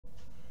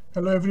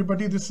Hello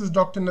everybody, this is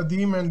Dr.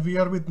 Nadeem and we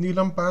are with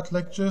Neelam Path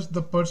Lectures,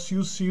 the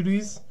Pursue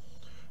series.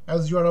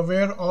 As you are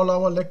aware, all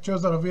our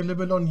lectures are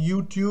available on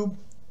YouTube.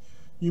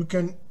 You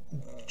can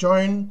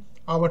join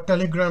our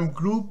Telegram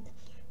group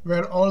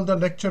where all the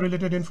lecture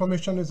related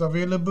information is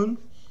available.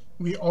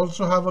 We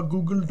also have a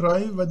Google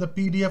Drive where the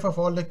PDF of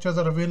all lectures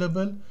are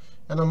available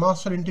and a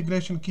master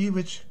integration key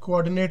which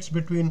coordinates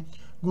between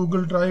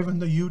Google Drive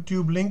and the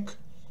YouTube link.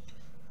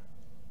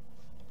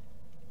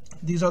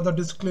 These are the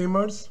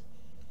disclaimers.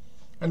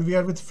 And we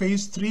are with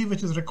phase 3,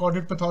 which is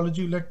recorded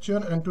pathology lecture.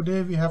 And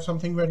today we have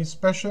something very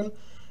special.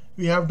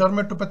 We have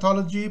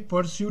Dermatopathology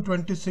Pursue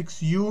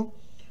 26U.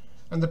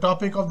 And the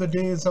topic of the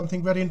day is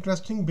something very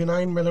interesting,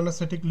 benign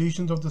melanocytic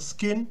lesions of the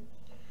skin.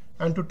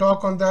 And to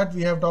talk on that,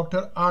 we have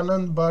Dr.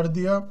 Anand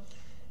Bardia.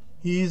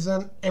 He is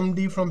an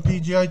MD from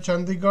PGI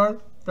Chandigarh.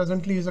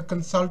 Presently, he is a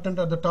consultant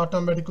at the Tata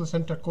Medical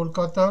Center,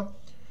 Kolkata,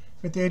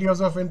 with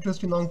areas of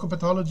interest in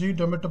onco-pathology,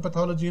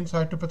 dermatopathology, and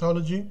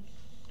cytopathology.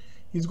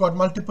 He's got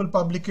multiple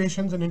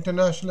publications in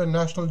international and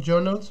national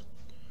journals.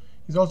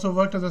 He's also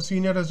worked as a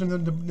senior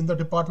resident in the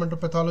Department of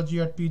Pathology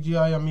at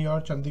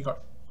PGIMER, Chandigarh.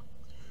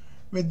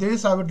 With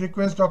this, I would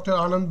request Dr.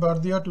 Anand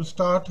Bardia to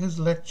start his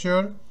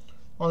lecture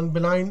on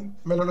benign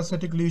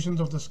melanocytic lesions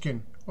of the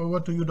skin. Over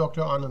to you,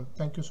 Dr. Anand.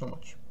 Thank you so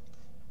much.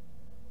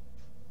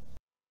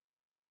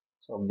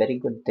 So, very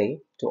good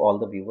day to all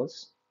the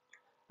viewers.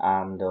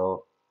 And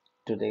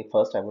today,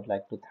 first, I would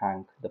like to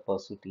thank the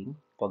Pursue team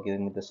for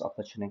giving me this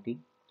opportunity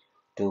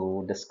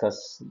to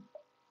discuss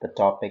the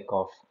topic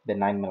of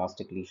benign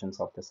melanocytic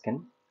lesions of the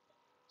skin.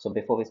 So,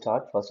 before we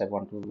start, first, I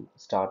want to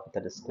start with a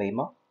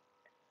disclaimer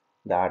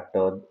that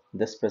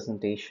this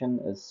presentation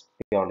is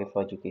purely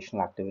for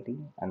educational activity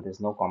and there's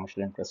no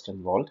commercial interest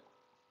involved.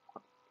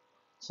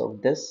 So,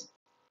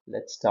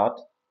 let's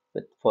start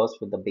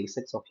with the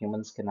basics of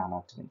human skin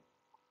anatomy.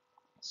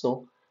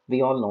 So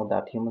we all know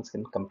that human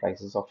skin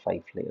comprises of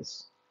 5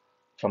 layers.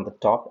 From the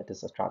top, it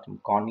is the stratum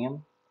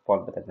corneum,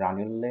 followed by the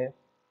granular layer,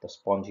 the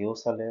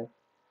spongiosa layer,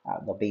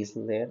 the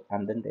basal layer,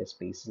 and then there's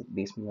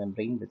basal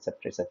membrane which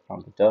separates it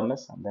from the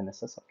dermis, and then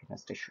there's a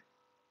subcutaneous tissue.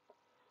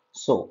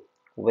 So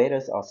where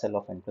is our cell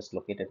of interest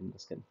located in the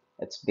skin?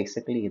 It's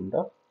basically in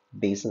the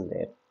basal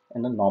layer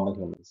in the normal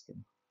human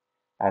skin.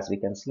 As we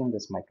can see in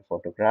this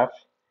microphotograph,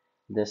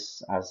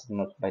 this as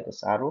noted by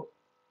this arrow,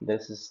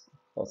 this is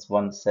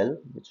one cell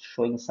which is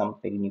showing some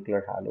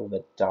perinuclear halo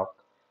with dark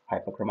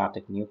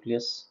hyperchromatic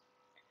nucleus.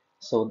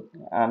 So,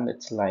 and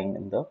it's lying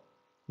in the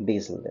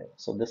basal layer.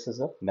 So this is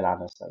a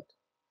melanocyte.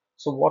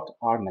 So what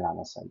are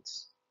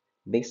melanocytes?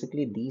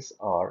 Basically, these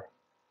are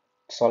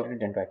solitary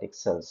dendritic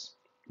cells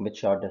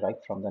which are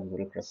derived from the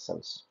neural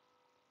cells.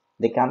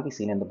 They can be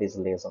seen in the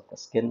basal layers of the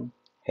skin,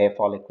 hair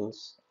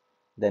follicles,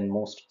 then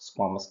most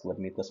squamous covered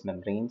mucous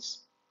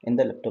membranes, in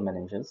the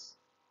leptomeninges,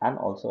 and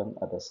also in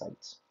other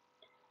sites.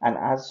 And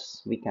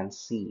as we can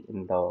see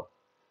in the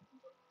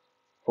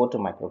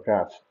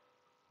photomicrograph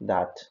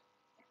that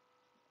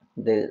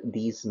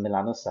these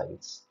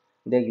melanocytes,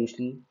 they're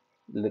usually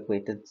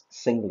located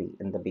singly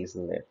in the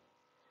basal layer.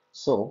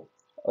 So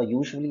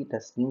usually it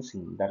has been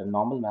seen that a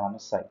normal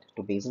melanocyte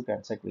to basal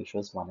granulocyte ratio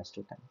is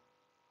 1:10.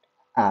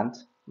 And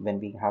when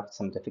we have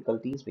some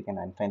difficulties, we can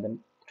identify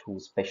them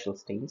through special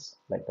stains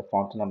like the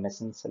Fontana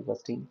Messin silver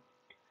stain.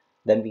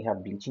 Then we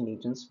have bleaching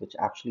agents which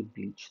actually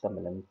bleach the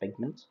melanin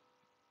pigment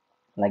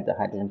like the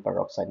hydrogen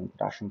peroxide and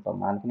potassium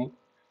permanganate.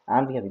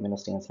 And we have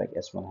immunostains like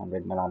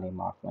S100, melanine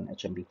mark 1,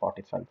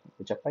 HMB45,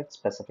 which are quite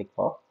specific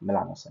for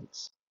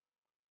melanocytes.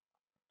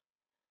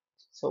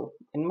 So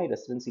in my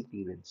residency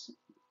periods,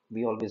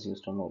 we always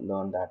used to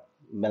learn that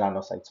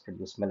melanocytes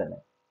produce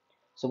melanin.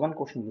 So one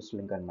question used to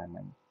linger in my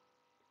mind.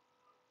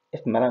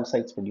 If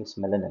melanocytes produce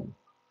melanin,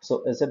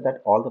 so is it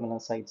that all the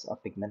melanocytes are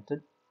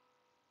pigmented?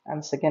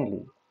 And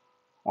secondly,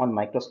 on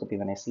microscopy,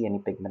 when I see any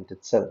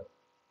pigmented cell,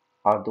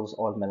 are those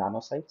all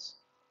melanocytes?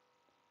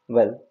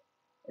 Well,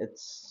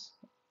 it's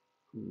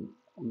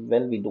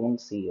we don't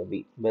see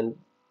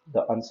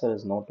the answer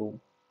is no to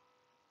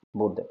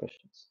both the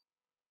questions.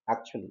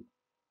 Actually,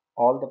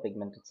 all the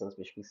pigmented cells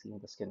which we see in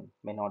the skin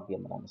may not be a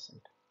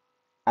melanocyte,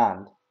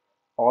 and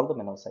all the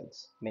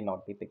melanocytes may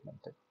not be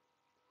pigmented.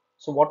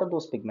 So, what are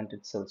those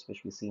pigmented cells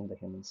which we see in the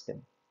human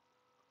skin?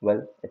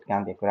 Well, it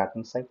can be a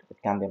keratinocyte,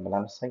 it can be a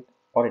melanocyte,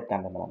 or it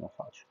can be a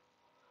melanophage.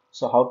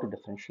 So how to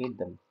differentiate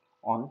them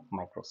on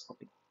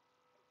microscopy?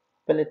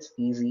 Well, it's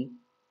easy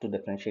to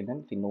differentiate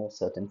them if we know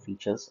certain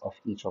features of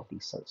each of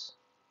these cells.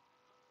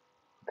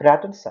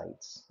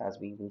 Keratinocytes, as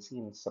we will see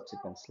in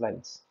subsequent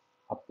slides,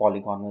 are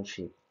polygonal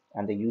shape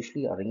and they're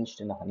usually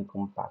arranged in a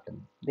honeycomb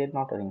pattern. They're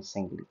not arranged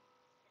singly.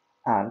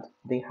 And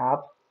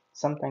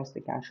sometimes they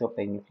can show a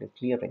perinuclear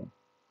clearing,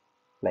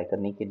 like a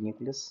naked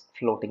nucleus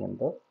floating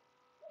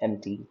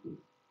empty,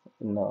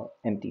 in the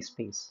empty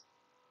space.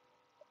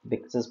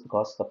 This is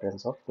because of the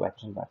presence of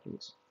glycogen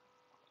vacuoles.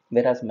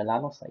 Whereas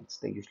melanocytes,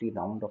 they're usually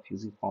round or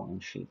fusiform in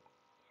shape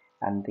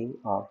and they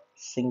are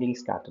singly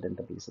scattered in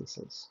the basal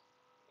cells.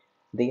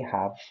 They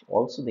have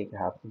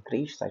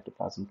grayish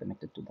cytoplasm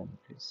connected to the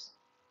nucleus.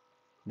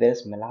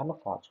 Whereas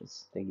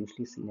melanophages, they're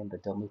usually seen in the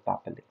dermal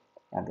papillae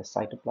and the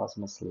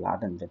cytoplasm is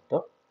laden with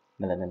the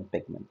melanin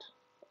pigment.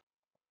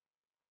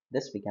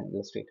 This we can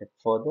illustrate it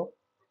further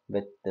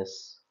with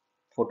this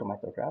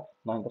photomicrograph.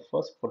 Now in the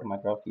first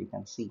photomicrograph you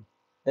can see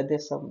that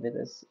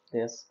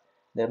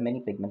there are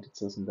many pigmented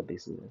cells in the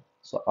basal layer.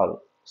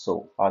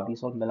 So are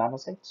these all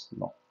melanocytes?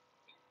 No.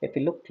 If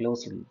you look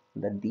closely,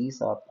 then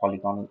these are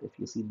polygonal. If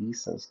you see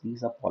these cells,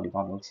 these are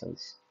polygonal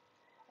cells,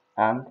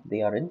 and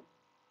they are in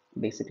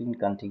basically in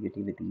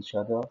contiguity with each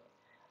other,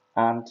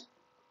 and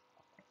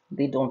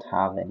they don't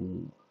have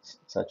any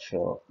such.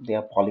 They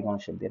are polygon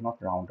shaped. They're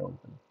not round or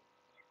open.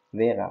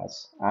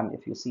 Whereas, and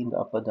if you see in the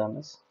upper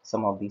dermis,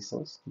 some of these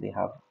cells, they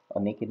have a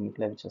naked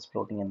nuclei which is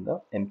floating in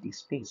the empty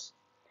space.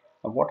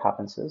 And what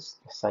happens is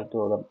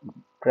the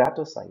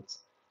keratocytes,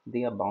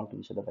 they are bound to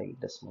each other by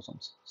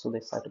desmosomes. So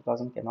the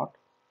cytoplasm cannot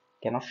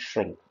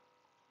shrink.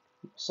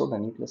 So the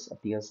nucleus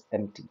appears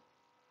empty.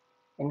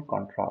 In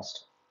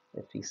contrast,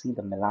 if we see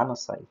the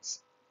melanocytes,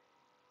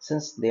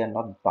 since they are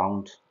not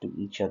bound to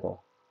each other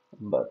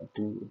but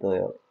to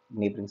the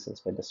neighboring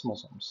cells by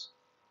desmosomes,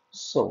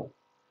 so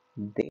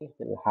they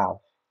will have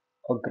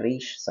a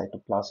grayish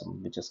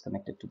cytoplasm which is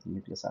connected to the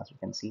nucleus, as we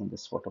can see in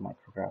this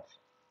photomicrograph,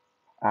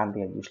 and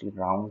they are usually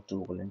round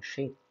to oval in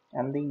shape,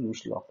 and they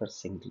usually occur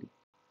singly.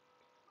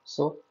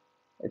 So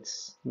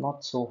it's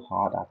not so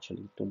hard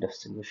actually to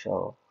distinguish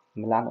a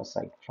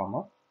melanocyte from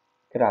a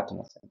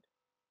keratinocyte.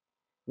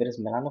 Whereas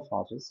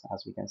melanophages,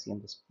 as we can see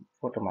in this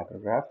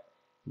photomicrograph,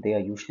 they are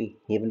usually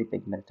heavily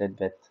pigmented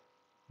with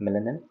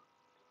melanin,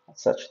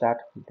 such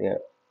that their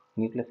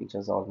nuclear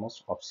features are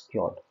almost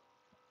obscured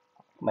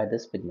by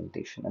this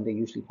pigmentation, and they're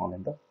usually found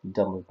in the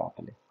dermal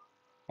papillae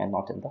and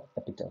not in the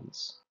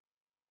epidermis.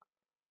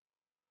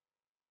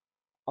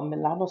 A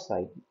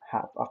melanocyte,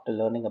 after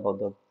learning about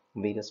the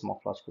various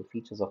morphological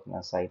features of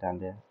melanocyte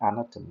and their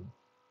anatomy,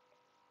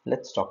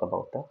 let's talk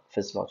about the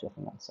physiology of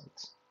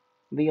melanocytes.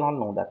 We all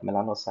know that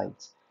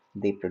melanocytes,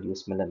 they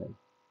produce melanin.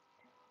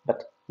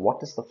 But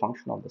what is the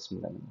function of this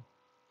melanin?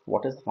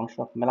 What is the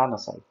function of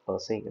melanocyte per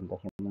se in the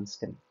human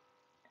skin?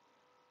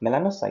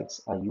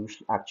 Melanocytes are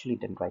usually actually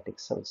dendritic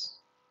cells.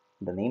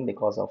 The name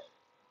because of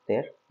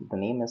the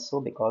name is so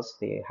because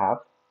they have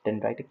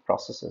dendritic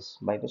processes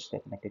by which they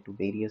are connected to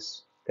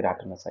various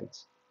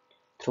keratinocytes,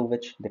 through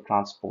which they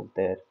transport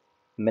their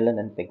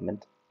melanin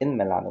pigment in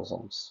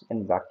melanosomes,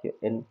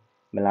 in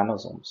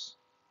melanosomes,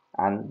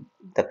 and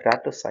the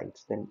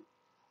keratocytes then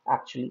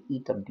actually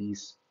eat up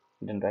these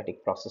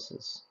dendritic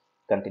processes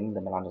containing the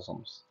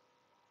melanosomes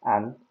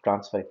and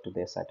transfer it to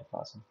their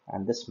cytoplasm.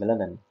 And this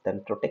melanin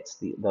then protects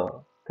the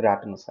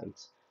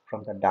keratinocytes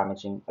from the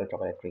damaging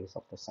ultraviolet rays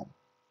of the sun.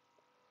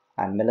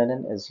 And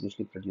melanin is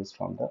produced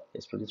from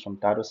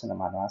tyrosine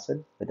amino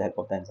acid with the help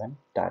of the enzyme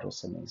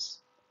tyrosinase.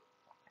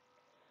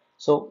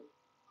 So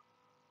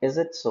is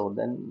it so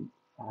then,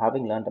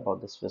 having learned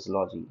about this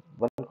physiology,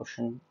 one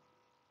question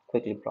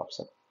quickly pops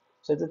up.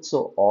 So is it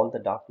so all the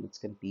dark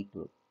skinned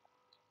people,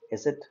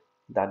 is it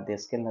that their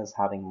skin is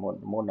having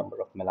more number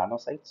of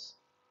melanocytes,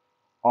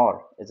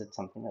 or is it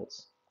something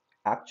else?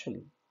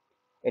 Actually,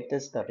 it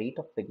is the rate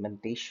of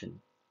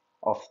pigmentation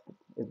of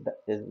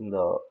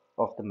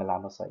the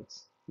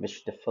melanocytes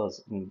which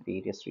differs in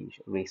various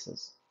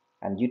races,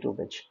 and due to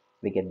which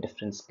we get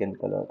different skin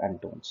color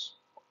and tones.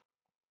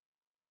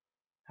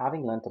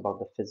 Having learnt about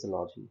the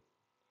physiology,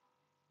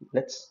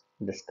 let's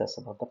discuss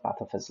about the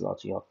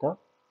pathophysiology of the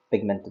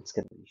pigmented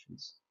skin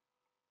lesions.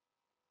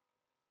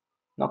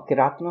 Now,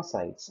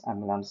 keratinocytes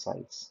and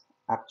melanocytes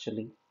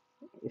actually,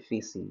 if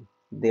we see,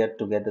 they are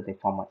together, they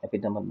form an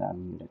epidermal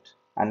melanin unit,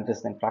 and it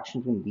is the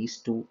interaction between these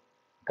two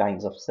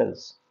kinds of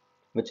cells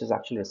which is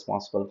actually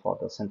responsible for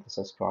the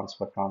synthesis,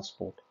 transfer,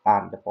 transport,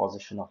 and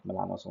deposition of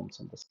melanosomes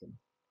in the skin.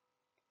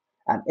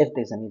 And if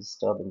there's any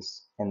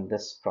disturbance in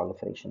this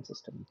proliferation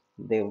system,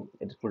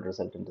 it will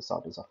result in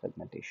disorders of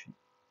pigmentation.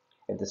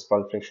 If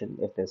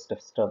there's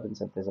disturbance,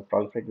 if there's a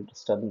proliferative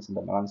disturbance in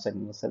the melanocyte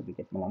nerve cell, we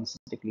get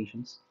melanocytic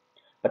lesions.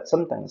 But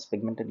sometimes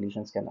pigmented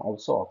lesions can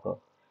also occur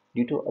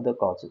due to other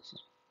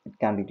causes. It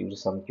can be due to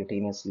some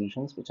cutaneous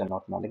lesions which are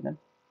not malignant,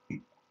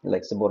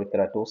 like seborrheic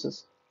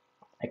keratosis,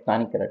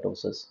 actinic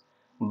keratosis,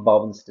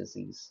 Bowen's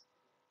disease,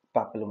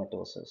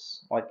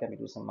 papillomatosis, or it can be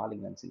due to some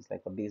malignancies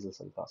like a basal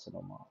cell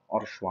carcinoma,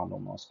 or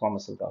schwannoma,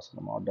 squamous cell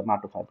carcinoma, or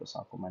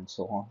dermatofibrosarcoma, and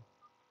so on.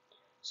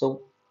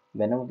 So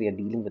whenever we are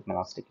dealing with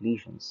melanocytic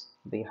lesions,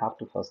 we have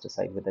to first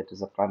decide whether it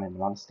is a primary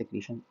melanocytic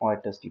lesion or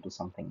it is due to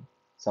some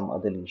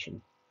other lesion.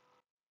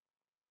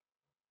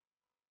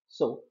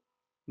 So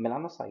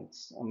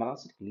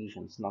melanocytic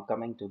lesions, now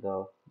coming to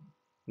the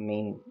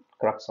main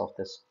crux of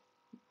this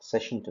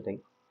session today.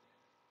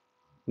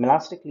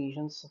 Melanocytic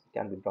lesions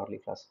can be broadly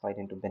classified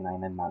into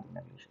benign and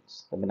malignant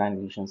lesions. The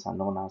benign lesions are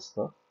known as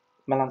the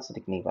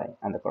melanocytic nevi,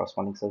 and the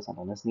corresponding cells are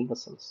known as nevus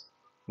cells,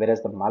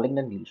 whereas the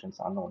malignant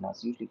lesions are known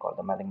as, usually called,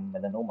 the malignant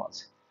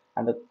melanomas,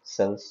 and the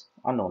cells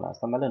are known as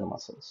the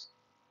melanoma cells.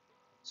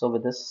 So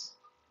with this,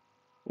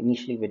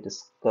 initially we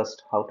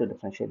discussed how to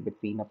differentiate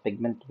between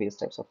various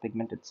types of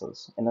pigmented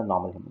cells in a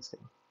normal human skin: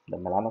 the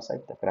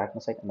melanocyte, the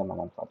keratinocyte, and the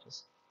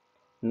melanophages.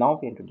 Now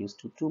we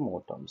introduced two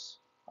more terms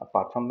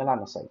apart from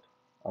melanocyte.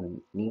 a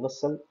nevus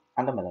cell,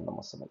 and a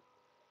melanoma cell.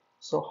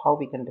 So how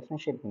we can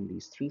differentiate between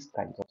these three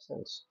kinds of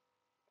cells?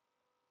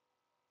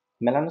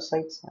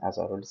 Melanocytes, as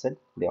I already said,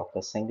 they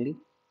occur singly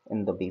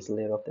in the basal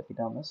layer of the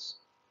epidermis.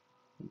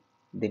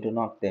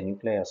 Their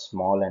nuclei are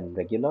small and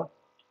regular,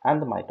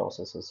 and the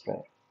mitosis is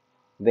rare.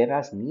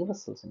 Whereas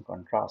nevus cells, in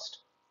contrast,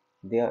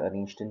 they are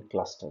arranged in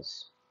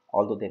clusters,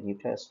 although their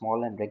nuclei are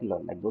small and regular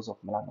like those of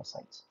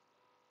melanocytes,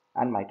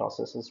 and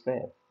mitosis is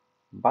rare.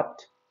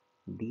 But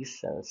these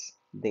cells,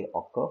 they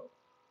occur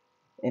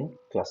in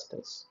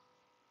clusters,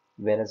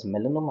 whereas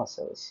melanoma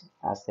cells,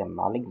 as they are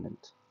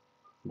malignant,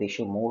 they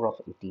show more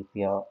of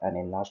atypia and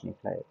enlarged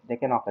nuclei. They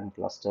can occur in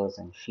clusters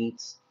and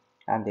sheets,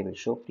 and they will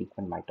show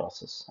frequent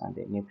mitosis, and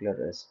their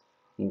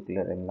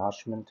nuclear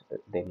enlargement,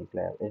 their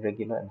nuclei are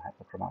irregular and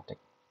hyperchromatic.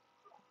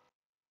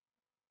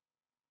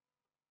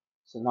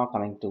 So now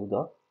coming to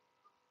the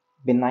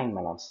benign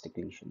melanocytic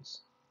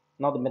lesions.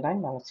 Now the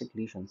benign melanocytic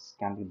lesions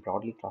can be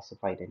broadly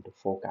classified into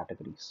four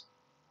categories.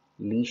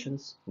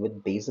 Lesions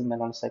with basal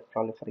melanocyte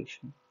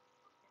proliferation,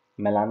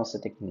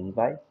 melanocytic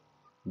nevi,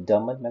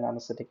 dermal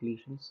melanocytic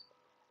lesions,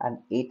 and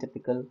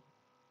atypical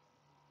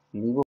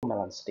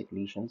neomelanocytic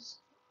lesions,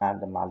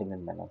 and the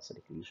malignant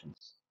melanocytic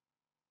lesions.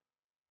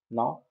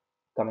 Now,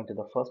 coming to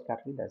the first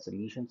category, that's the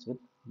lesions with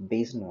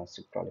basal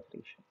melanocytic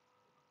proliferation.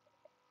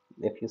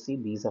 If you see,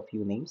 these are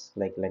few names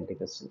like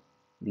lenticus.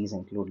 These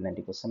include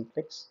lenticus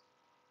simplex,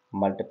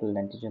 multiple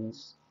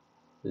lentigens,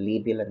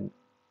 labial and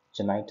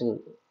genital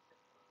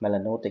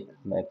melanotic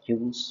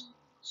macules,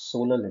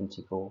 solar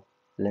lentigo,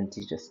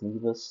 lentigus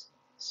nevus,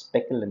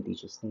 speckle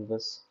lentigus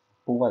nevus,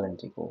 puva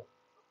lentigo,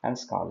 and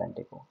scar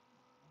lentigo.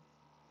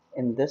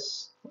 In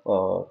this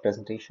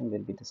presentation,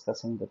 we'll be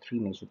discussing the three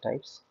major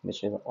types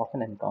which are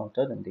often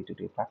encountered in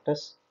day-to-day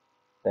practice: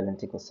 the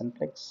lentigo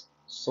simplex,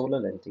 solar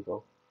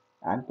lentigo,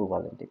 and puva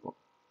lentigo.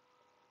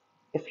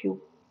 If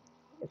you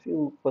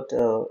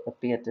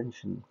pay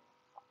attention,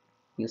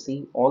 you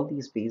see all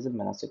these basal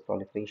melanocytic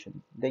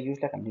proliferation, they're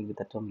usually accompanied with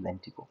the term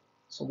lentigo.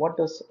 So what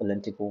does a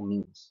lentigo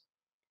means?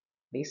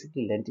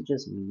 Basically,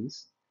 lentiges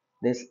means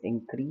there's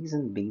increase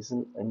in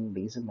basal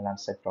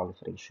melanocyte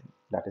proliferation,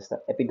 that is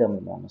the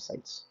epidermal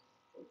melanocytes.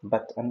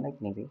 But unlike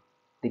nevi,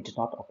 they do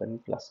not occur in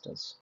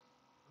clusters.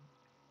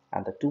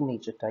 And the two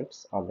major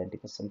types are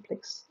lentigo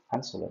simplex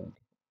and solar lentigo.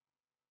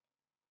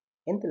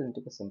 In the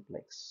lentigo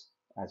simplex,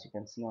 as you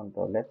can see on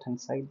the left hand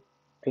side,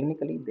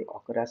 clinically they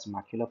occur as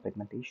macular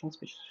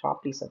pigmentations which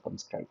sharply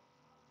circumscribe.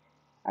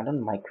 And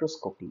on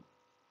microscopy,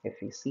 if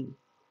we see,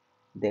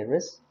 there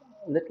is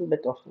a little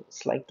bit of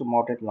slight to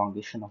moderate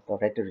elongation of the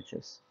red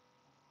ridges,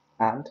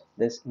 and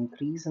there's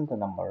increase in the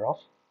number of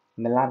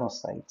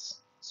melanocytes,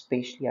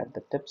 especially at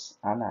the tips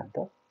and at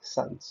the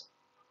sides.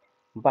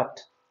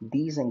 But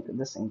this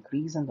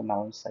increase in the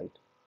melanocyte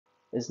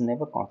is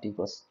never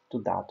contiguous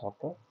to that of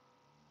the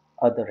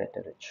other red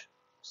ridge.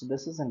 So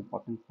this is an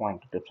important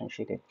point to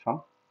differentiate it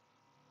from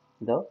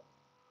the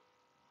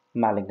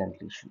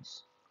malignant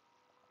lesions.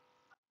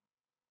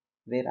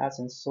 Whereas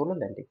in solar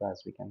lentigo,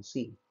 as we can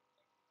see,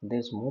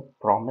 there's more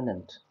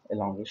prominent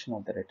elongation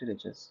of the red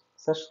ridges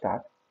such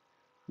that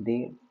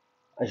they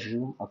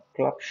assume a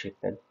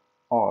club-shaped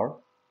or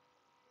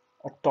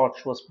a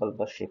tortuous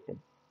bulbous shaped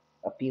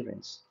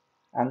appearance,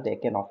 and they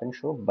can often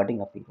show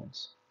budding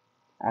appearance,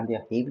 and they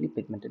are heavily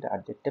pigmented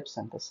at the tips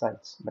and the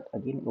sides. But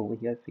again, over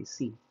here if we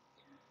see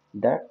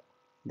that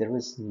there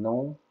is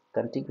no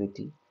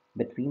contiguity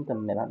between the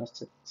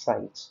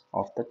melanocytes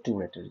of the two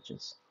red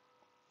ridges.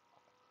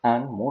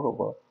 And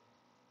moreover,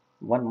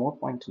 one more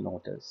point to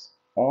note is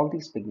all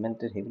these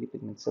heavily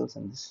pigmented cells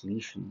in this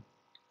lesion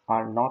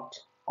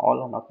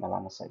all are not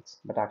melanocytes,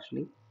 but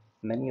actually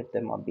many of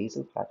them are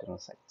basal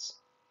keratinocytes,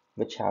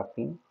 which have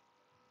been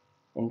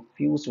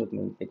infused with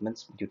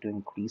pigments due to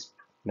increased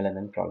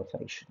melanin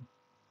proliferation.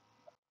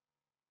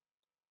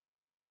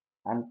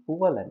 And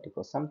puva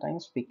lentigo,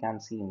 sometimes we can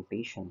see in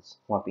patients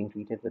who have been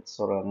treated with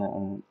solar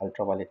and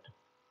ultraviolet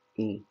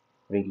A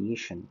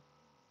radiation,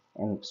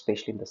 and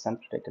especially in the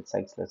sun-protected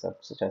sites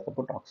such as the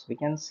buttocks, we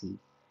can see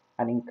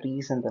an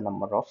increase in the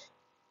number of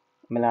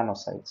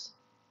melanocytes.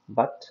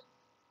 But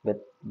with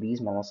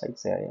these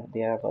melanocytes, they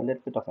have a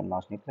little bit of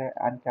enlarged nuclei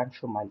and can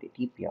show mild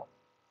atypia.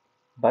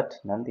 But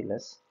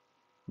nonetheless,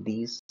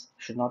 these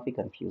should not be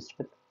confused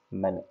with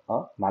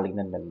a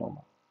malignant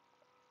melanoma.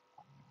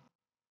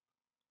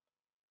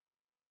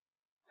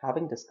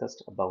 Having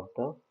discussed about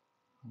the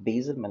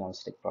basal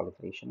melanocytic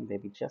proliferation, where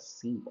we just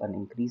see an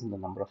increase in the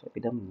number of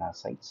epidermal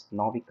melanocytes,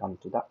 now we come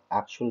to the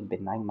actual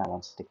benign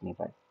melanocytic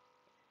nevi,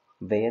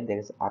 where there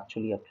is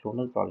actually a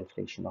clonal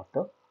proliferation of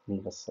the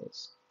nevus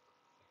cells.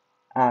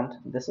 And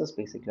this is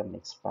basically a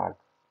mixed bag,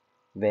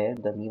 where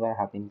the nevi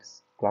have been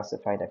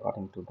classified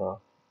according to the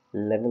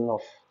level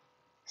of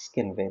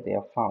skin where they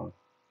are found.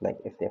 Like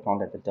if they are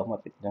found at the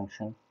dermoid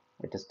junction,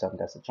 it is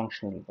termed as a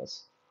junction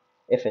nevus.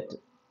 If it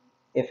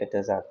if it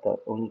is at the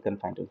only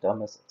confined to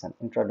dermis, it's an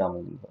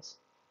intradermal nevus.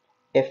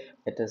 If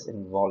it is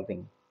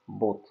involving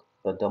both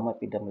the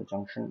dermoepidermal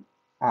junction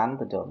and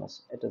the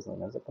dermis, it is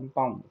known as a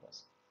compound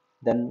nevus.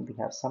 Then we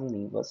have some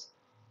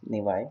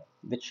nevi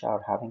which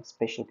are having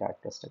special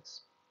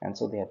characteristics. and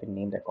so they have been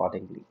named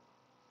accordingly,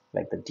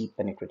 like the deep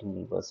penetrating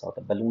nevus or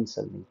the balloon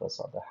cell nevus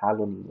or the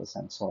halo nevus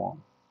and so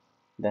on.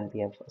 Then we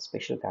have a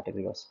special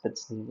category of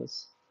Spitz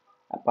nevus.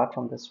 Apart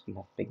from this, we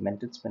have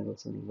pigmented spindle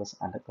cell nevus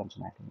and the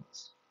congenital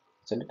nevus.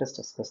 So let us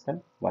discuss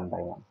them one by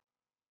one.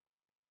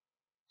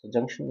 So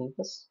junction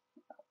nevus,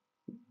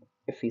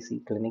 if we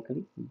see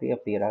clinically, they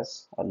appear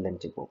as a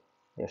lentigo.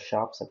 They are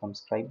sharp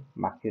circumscribed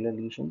macular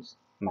lesions,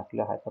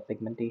 macular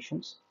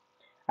hyperpigmentations,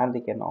 and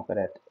they can occur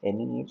at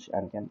any age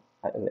and can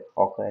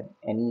occur at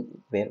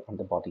anywhere on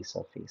the body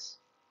surface.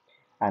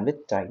 And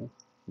with time,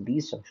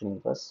 these junction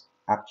nevus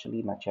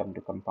actually mature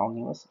into compound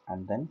nevus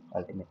and then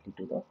ultimately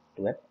to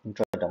an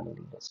intradermal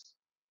nevus.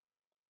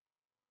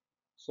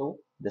 So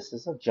this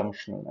is a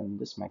junctional, and in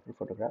this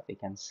microphotograph we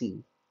can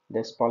see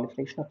there's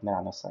proliferation of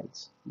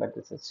melanocytes, but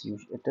it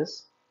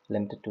is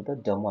limited to the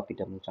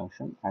dermoepidermal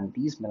junction, and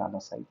these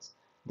melanocytes,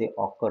 they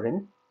occur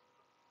in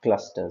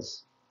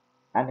clusters.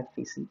 And if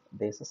we see,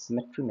 there's a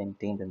symmetry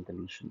maintained in the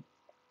lesion.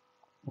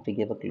 If we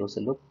give a closer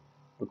look,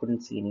 we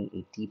couldn't see any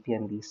ATP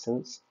in these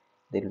cells.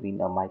 There will be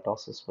no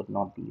mitosis,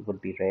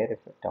 would be rare if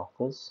it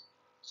occurs.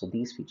 So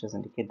these features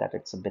indicate that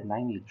it's a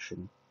benign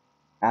lesion,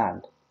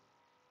 and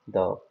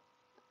the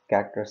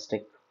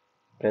characteristic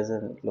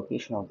present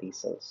location of these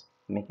cells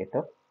make it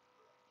a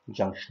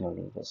junctional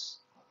nevus.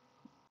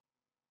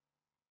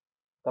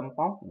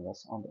 Compound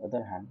nevus, on the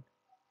other hand,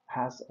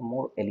 has a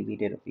more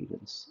elevated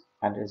appearance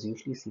and is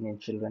usually seen in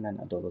children and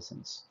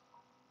adolescents,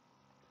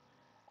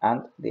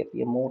 and they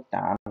appear more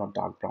tan or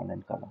dark brown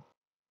in color.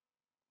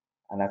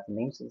 And as the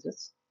name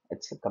suggests,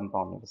 it's a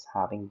compound nevus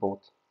having both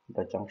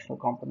the junctional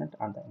component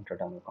and the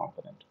intradermal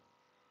component.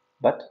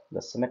 But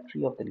the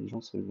symmetry of the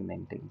lesions will be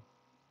maintained.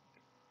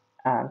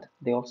 And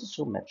they also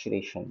show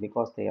maturation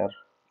because they are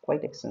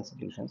quite extensive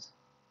lesions.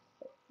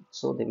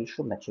 So they will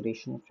show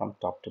maturation from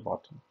top to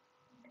bottom.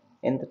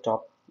 In the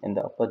top, in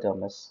the upper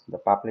dermis, the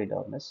papillary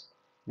dermis,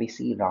 we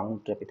see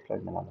round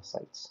epithelial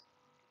melanocytes.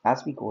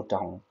 As we go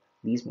down,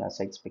 these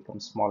melanocytes become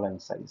smaller in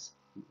size,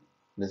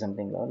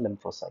 resembling a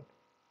lymphocyte.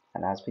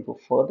 And as we go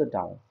further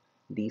down,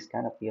 these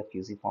can appear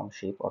fusiform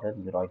shape or a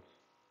neuroid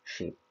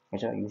shape,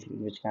 which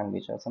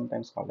are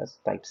sometimes called as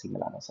type C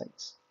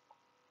melanocytes,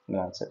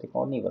 melanocytic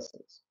or nevus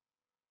cells.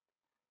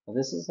 Now,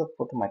 this is a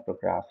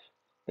photomicrograph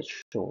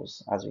which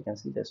shows, as we can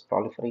see, there's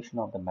proliferation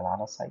of the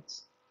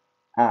melanocytes,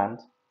 and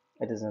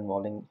it is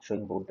involving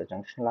showing both the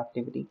junctional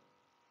activity,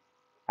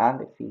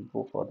 and if we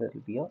go further, it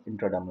will be a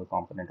intradermal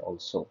component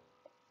also.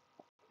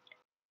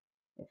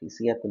 If we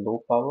see at the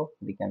low power,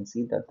 we can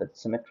see that the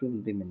symmetry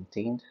will be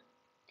maintained,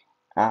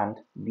 and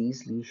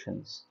these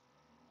lesions,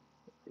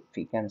 if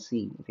we can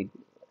see, if we,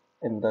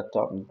 in the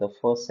top, the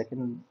first,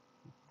 second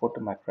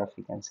photomicrograph,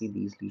 we can see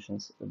these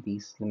lesions,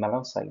 these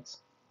melanocytes,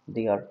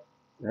 they are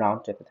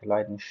round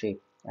epithelioid in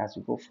shape. As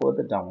we go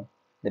further down,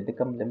 they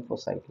become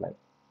lymphocyte-like.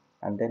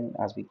 And then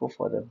as we go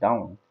further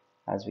down,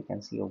 as we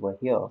can see over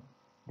here,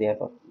 they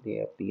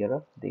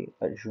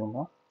assume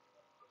a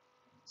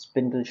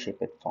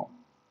spindle-shaped form.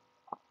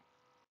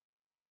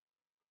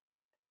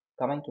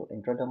 Coming to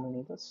intradermal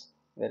nevus,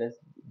 whereas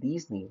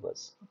these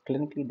nevus,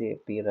 clinically they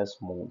appear as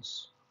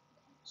moles,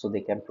 so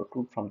they can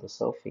protrude from the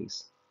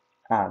surface,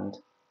 and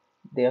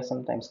they are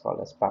sometimes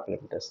called as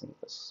papillaceous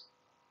nevus.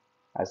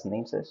 As the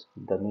name says,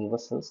 the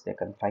nevus cells, they are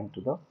confined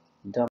to the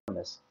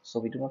dermis, so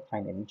we do not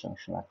find any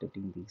junctional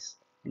activity in these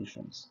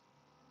lesions.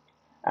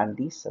 And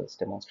these cells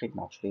demonstrate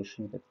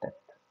maturation with depth.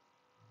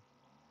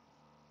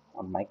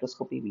 On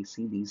microscopy, we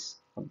see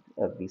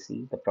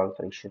the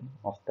proliferation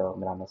of the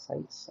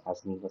melanocytes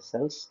as nevus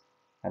cells,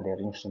 and they are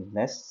arranged in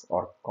nests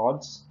or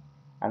cords,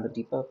 and the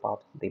deeper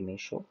part they may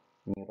show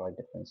neuroid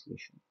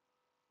differentiation.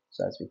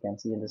 So as we can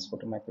see in this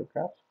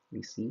photomicrograph,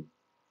 we see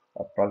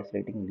a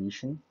proliferating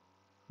lesion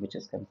which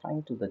is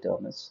confined to the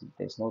dermis.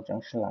 There is no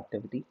junctional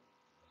activity,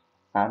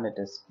 and it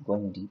is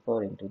going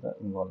deeper into the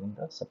involving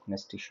the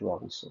subcutaneous tissue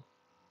also.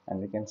 And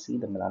we can see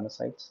the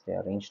melanocytes, they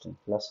are arranged in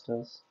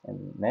clusters,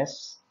 in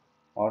nests,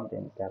 or they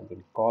can be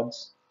in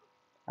cords.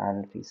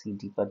 And if we see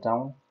deeper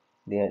down,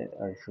 they are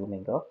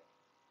assuming a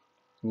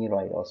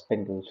neuroid or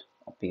spindle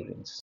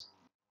appearance.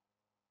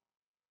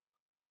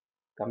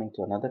 Coming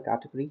to another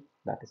category,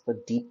 that is the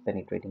deep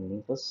penetrating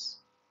nevus,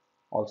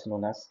 also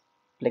known as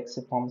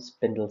plexiform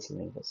spindle cell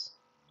nevus.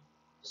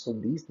 So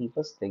these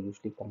nevus, they're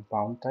usually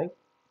compound type,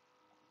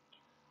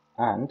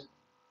 and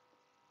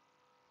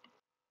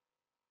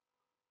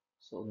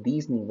so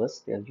these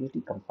nevus, they are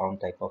usually compound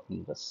type of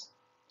nevus,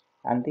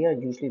 and they are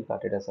usually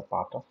regarded as a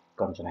part of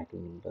congenital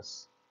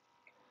nevus.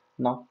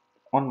 Now,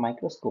 on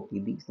microscopy,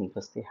 these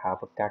nevus, they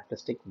have a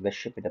characteristic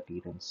V-shaped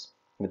appearance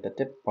with the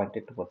tip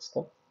pointed towards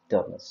the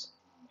dermis.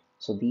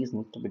 So these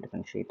need to be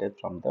differentiated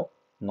from the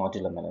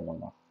nodular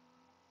melanoma.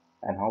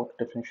 And how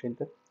to differentiate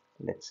them?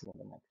 Let's see on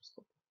the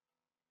microscope.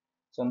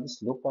 So on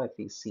this loop, if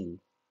we see,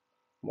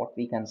 what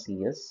we can see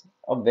is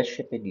a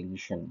V-shaped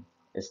lesion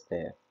is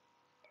there,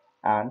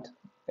 and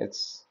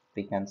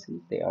we can see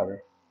they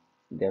are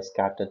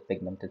scattered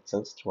pigmented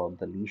cells throughout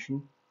the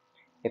lesion.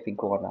 If we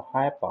go on a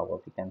higher power,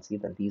 we can see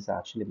that these are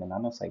actually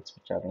melanocytes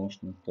which are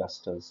arranged in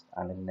clusters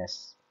and in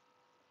nests.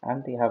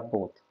 and they have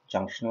both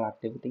junctional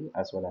activity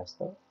as well as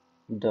the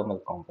dermal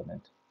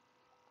component.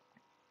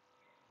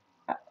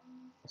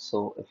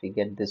 So if we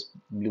get this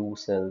blue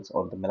cells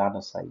or the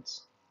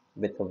melanocytes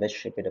with a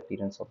wedge-shaped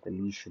appearance of the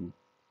lesion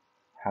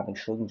having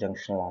showing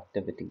junctional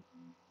activity,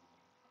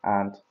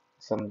 and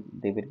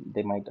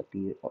they might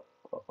appear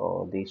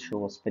they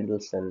show a spindle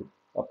cell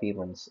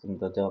appearance in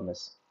the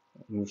dermis,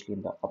 usually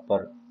in the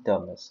upper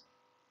dermis.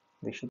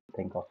 We should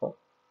think of a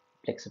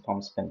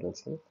plexiform spindle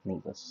cell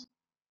nevus.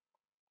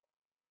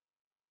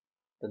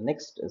 The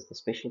next is the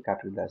special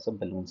category that is a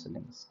balloon cell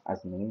nevus.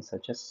 As the name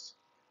suggests,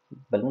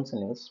 balloon cell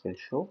nevus will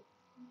show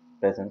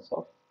presence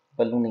of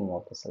ballooning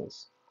of the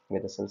cells,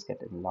 where the cells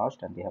get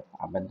enlarged and they have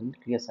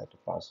abundant clear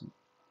cytoplasm.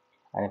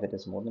 And if it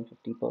is more than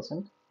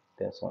 50%,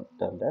 they are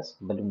termed as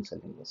balloon cell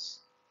nevus.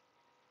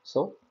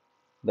 So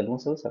balloon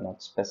cells are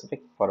not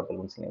specific for a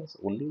balloon cell nevus.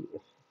 Only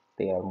if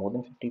they are more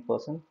than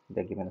 50%,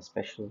 they are given a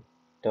special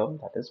term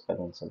that is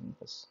balloon cell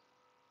nevus.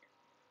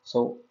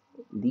 So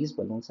these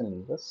balloon cell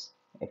nevus,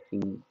 if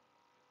we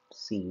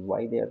see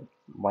why there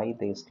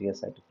is clear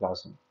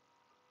cytoplasm,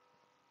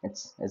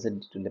 is it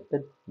due to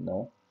lipid?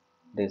 No,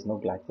 there is no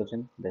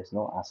glycogen, there is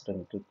no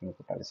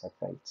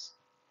acetyl-nucleopolysaccharides.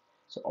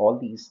 So all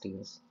these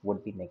stains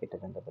would be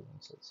negative in the balloon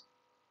cells.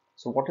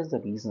 So what is the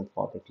reason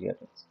for the clear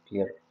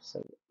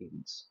cell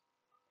appearance?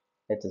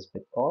 It is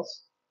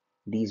because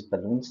these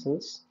balloon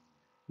cells,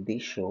 they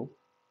show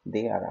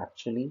they are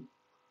actually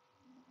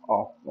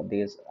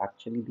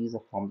these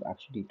are formed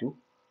actually to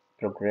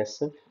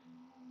progressive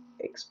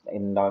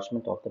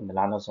enlargement of the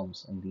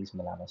melanosomes in these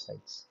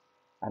melanocytes,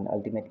 and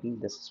ultimately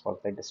this is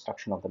followed by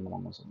destruction of the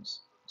melanosomes,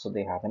 so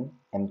they have an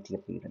empty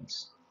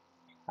appearance.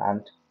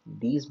 And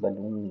these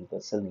balloon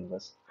nevus, cell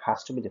nevus,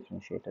 has to be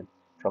differentiated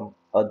from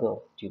other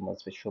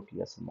tumors which show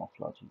clear cell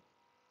morphology.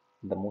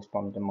 The most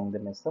prominent among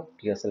them is the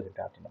clear cell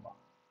hidradenitis.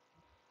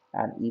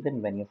 And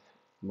even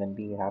when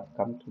we have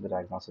come to the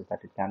diagnosis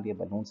that it can be a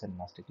balloon cell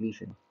elastic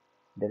lesion,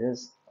 there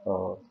is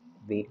a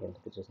variant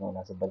which is known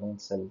as a balloon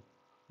cell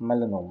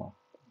melanoma.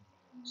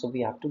 So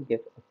we have to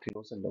give a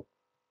closer look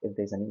if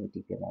there's any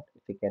ETP or not.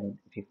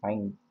 If you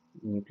find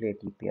nuclear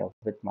ETP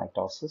with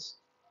mitosis,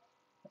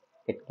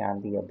 it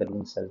can be a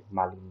balloon cell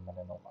malignant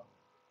melanoma.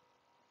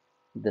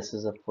 This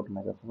is a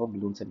photograph of a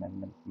balloon cell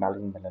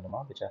malignant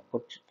melanoma, which I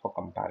put for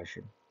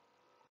comparison.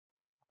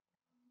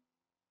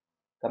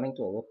 Coming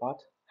to other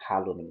part,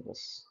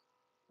 halonevus,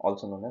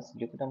 also known as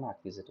Leukoderma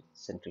acquisitive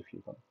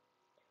centrifugum.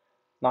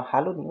 Now,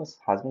 halonevus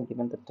has been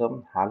given the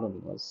term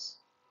halonevus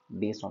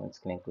based on its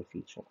clinical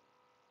feature.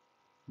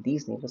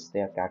 These nevus,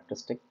 they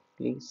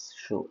characteristically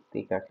show a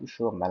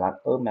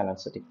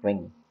melanocytic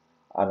ring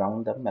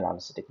around the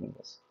melanocytic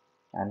nevus,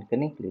 and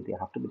clinically they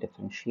have to be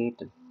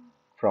differentiated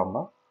from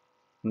a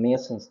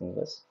Meyerson's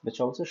nevus, which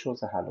also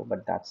shows a halo,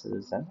 but that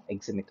is an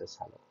eczematous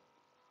halo.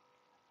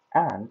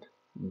 And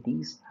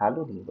these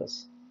halo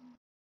nevus,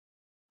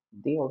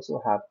 they also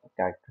have a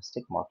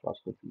characteristic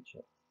morphological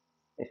feature.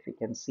 If we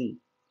can see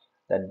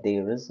that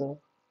there is a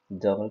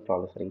dermal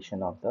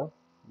proliferation of the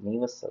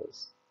nevus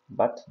cells,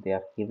 but they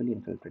are heavily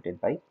infiltrated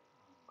by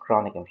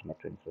chronic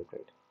inflammatory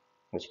infiltrate,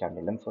 which can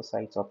be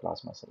lymphocytes or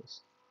plasma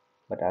cells.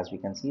 But as we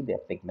can see, there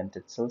are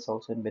pigmented cells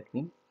also in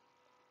between.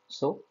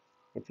 So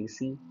if we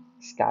see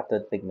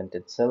scattered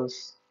pigmented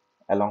cells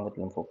along with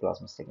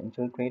lymphoplasmatic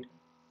infiltrate,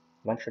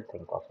 one should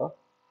think of a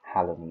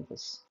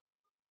halonevus.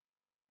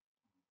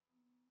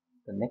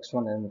 The next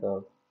one in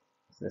the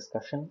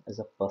discussion is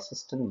a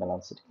persistent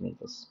melanocytic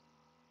nevus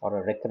or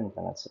a recurrent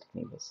melanocytic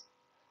nevus.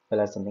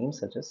 Well, as the name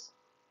suggests,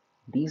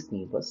 these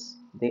nevus,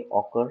 they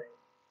occur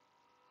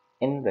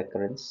in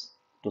recurrence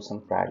to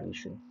some prior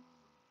lesion.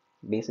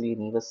 Basically,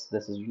 nevus,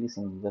 this is usually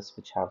seen nevus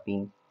which have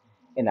been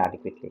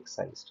inadequately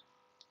excised.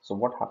 So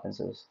what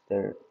happens is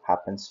there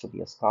happens to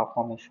be a scar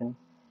formation,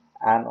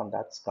 and on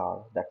that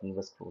scar, that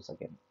nevus grows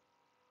again.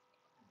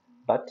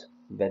 But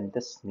when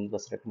this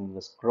recurrent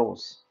nevus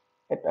grows,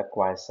 it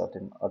acquires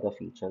certain other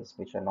features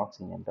which are not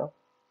seen in the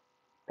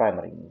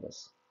primary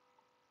nevus.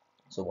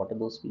 So what are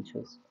those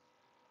features?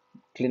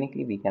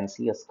 Clinically, we can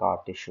see a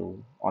scar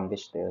tissue on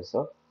which there is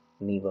a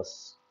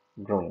nevus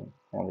growing,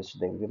 on which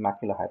there will be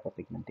macular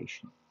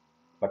hyperpigmentation.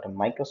 But on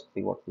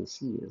microscopy, what we'll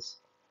see is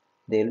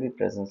there will be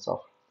presence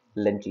of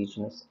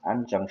lentiginous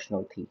and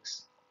junctional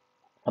theques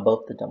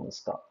above the dermal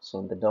scar. So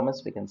in the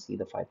dermis, we can see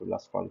the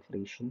fibroblast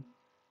proliferation,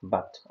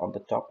 but on the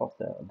top of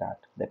the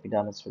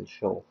epidermis will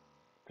show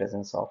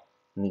presence of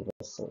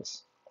nevus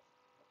cells.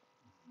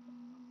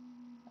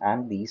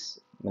 And these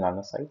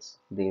melanocytes,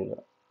 they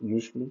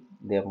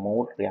are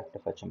more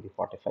reactive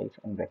HMP45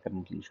 in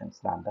recurrent lesions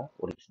than the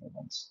original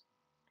ones.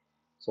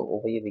 So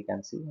over here we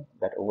can see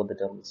that over the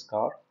dermal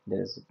scar,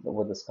 there is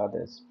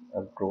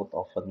a growth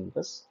of a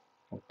nevus,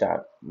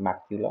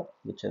 macula,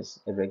 which is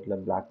irregular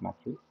black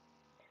macule.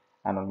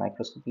 And on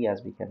microscopy,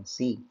 as we can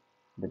see,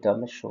 the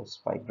dermis shows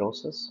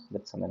fibrosis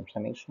with some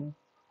inflammation,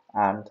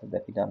 and the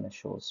epidermis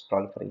shows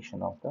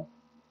proliferation of the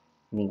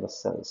nevus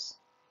cells.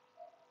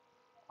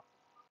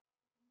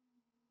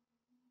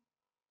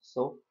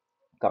 So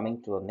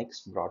coming to a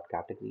next broad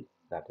category,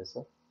 that is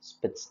a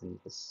Spitz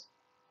nevus.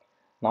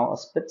 Now, a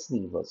Spitz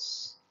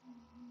nevus,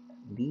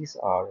 these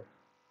are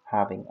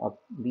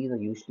these are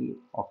usually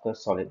occur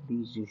solid,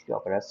 these usually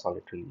occur as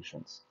solitary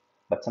lesions,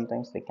 but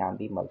sometimes they can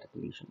be multiple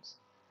lesions,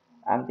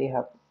 and they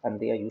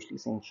are usually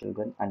seen in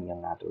children and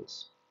young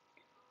adults.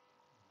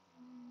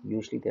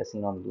 Usually, they are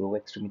seen on lower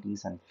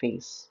extremities and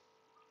face,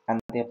 and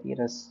they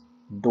appear as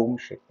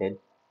dome-shaped,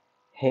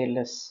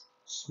 hairless,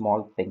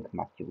 small pink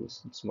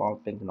macules, small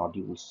pink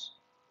nodules,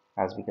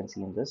 as we can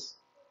see in this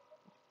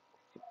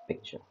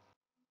picture.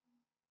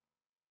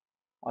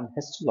 On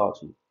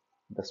histology,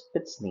 the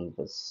Spitz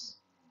nevus,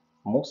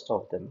 most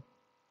of them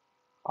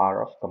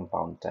are of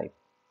compound type,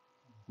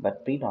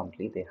 but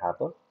predominantly they have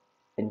a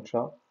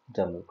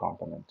intradermal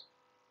component.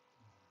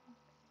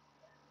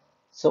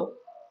 So,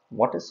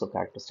 what is so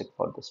characteristic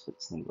about the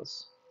Spitz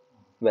nevus?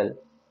 Well,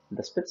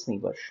 the Spitz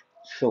nevus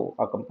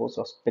are composed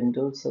of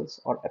spindle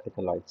cells or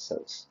epithelioid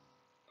cells,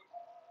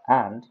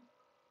 and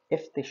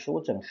if they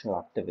show junctional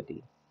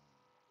activity,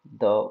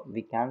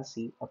 we can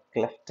see a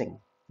clefting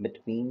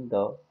between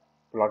the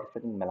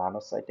proliferating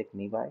melanocytic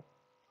nevi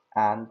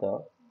and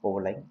the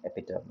overlying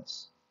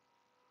epidermis.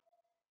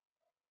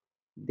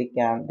 They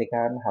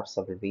can have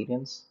several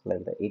variants,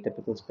 like the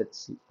atypical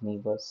Spitz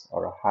nevus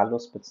or a halo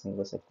Spitz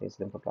nevus if there is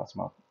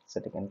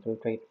lymphoplasmacytic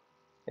infiltrate.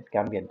 It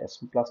can be a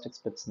desmoplastic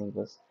Spitz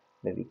nevus,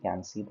 where we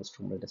can see the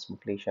stromal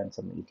desmoplastia and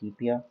some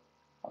atypia,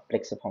 a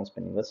plexiform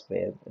nevus,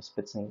 where the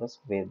Spitz nevus,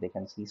 where they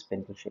can see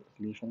spindle-shaped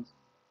lesions,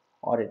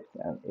 or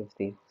if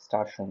they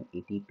start showing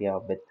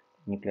atypia with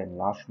nuclear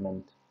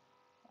enlargement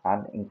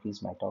and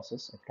increased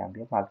mitosis, it can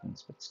be a malignant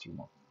Spitz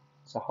tumor.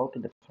 So how to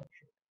differentiate?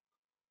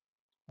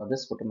 Now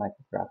this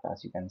photomicrograph,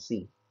 as you can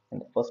see, in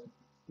the first,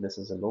 this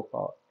is a low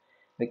power.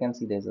 We can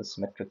see there's a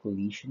symmetrical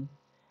lesion,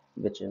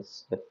 which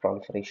is with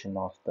proliferation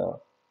of the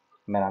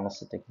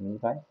melanocytic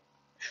nevi,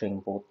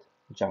 showing both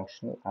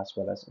junctional as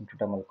well as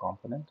intradermal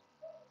component.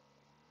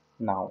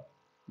 Now,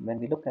 when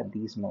we look at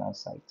these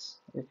melanocytes,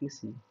 if we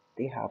see,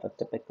 they have a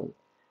typical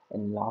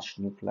enlarged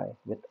nuclei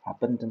with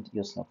abundant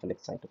eosinophilic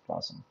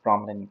cytoplasm,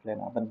 prominent nuclei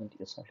and abundant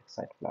eosinophilic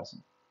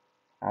cytoplasm,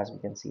 as we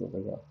can see over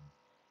here.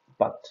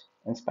 But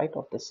in spite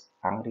of this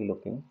angry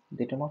looking,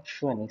 they do not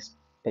show any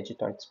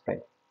pegytoid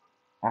spread,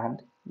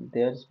 and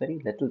there's very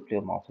little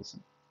pleomorphism.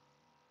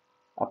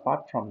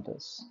 Apart from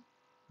this,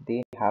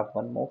 they have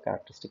one more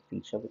characteristic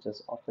feature which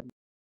is often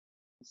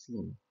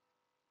seen,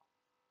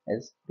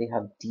 is they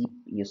have deep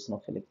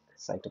eosinophilic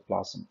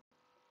cytoplasm,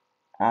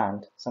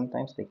 and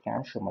sometimes they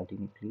can show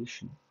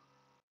multinucleation,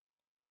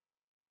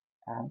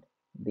 and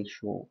they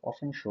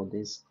often show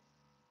these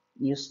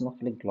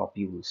eosinophilic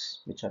globules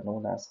which are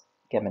known as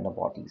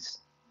cheminobodies.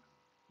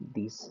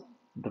 These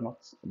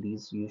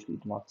these usually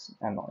do not,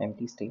 and on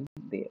empty stain,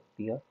 they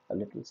appear a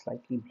little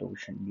slightly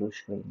bluish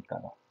gray in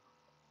color.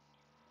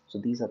 So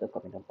these are the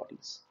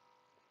cheminobodies.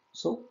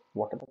 So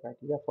what are the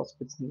criteria for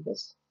Spitz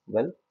nevus?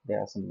 Well, there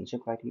are some major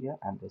criteria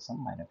and there's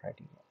some minor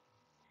criteria.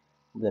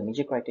 The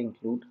major criteria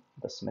include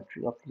the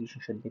symmetry of the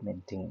lesion should be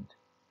maintained.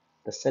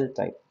 The cell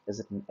type, is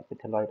it an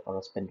epithelioid or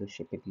a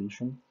spindle-shaped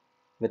lesion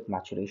with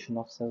maturation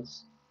of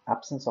cells,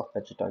 absence of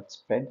vegetoid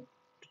spread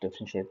to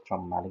differentiate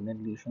from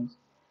malignant lesions,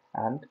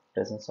 and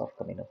presence of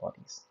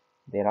cheminobodies.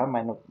 There are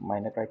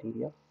minor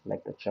criteria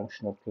like the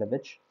junctional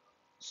cleavage,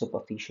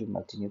 superficial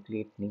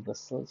multinucleate nevus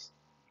cells,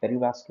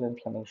 perivascular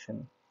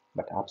inflammation,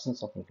 but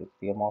absence of nuclear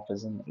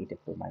pleomorphism,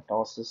 atypical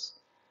mitosis,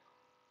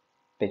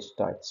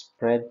 vegetoid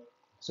spread,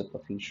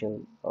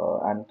 superficial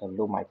and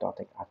low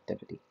mitotic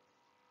activity.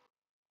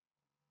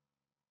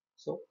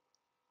 So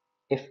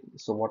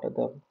what are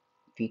the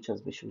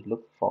features which we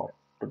look for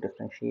to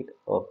differentiate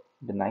a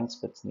benign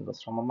Spitz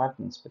nevus from a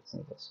malignant Spitz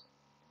nevus?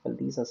 Well,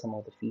 these are some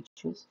of the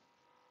features.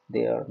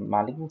 Their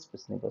malignant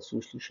Spitz nevus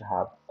usually should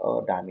have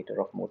a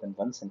diameter of more than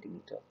 1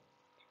 centimeter.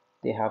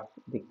 They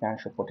can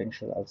show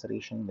potential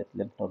ulceration with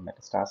lymph node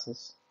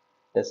metastasis.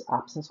 There's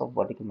absence of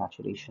vertical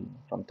maturation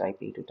from type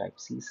A to type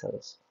C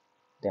cells.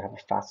 They have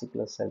a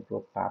fascicular cell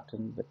growth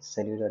pattern with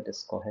cellular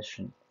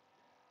discohesion,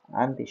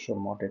 and they show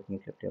moderate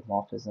nuclear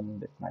pleomorphism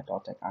with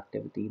mitotic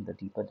activity in the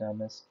deeper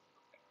dermis.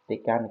 They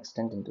can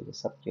extend into the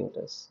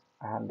subcutis,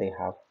 and they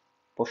have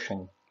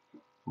pushing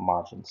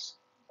margins.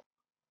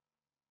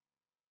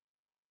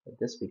 With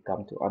this, we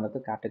come to another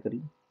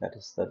category, that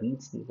is the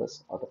Reed's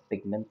nevus or the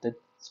pigmented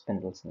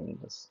spindle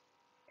nevus.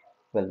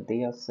 Well,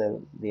 they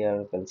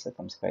are well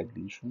circumscribed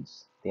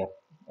lesions. They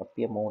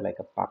appear more like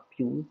a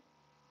papule,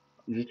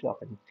 usually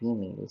occur in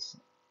females,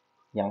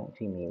 young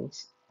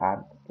females,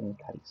 and in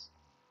thighs.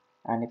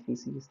 And if we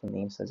see, as the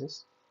name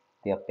suggests,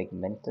 they are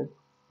pigmented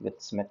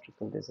with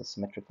there's a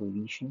symmetrical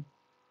lesion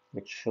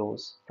which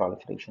shows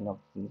proliferation of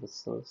nevus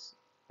cells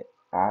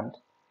and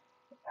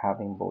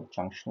having both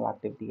junctional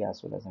activity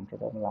as well as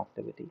intradermal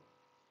activity,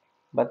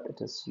 but it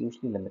is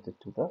usually limited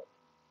to the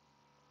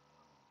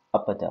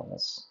upper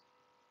dermis.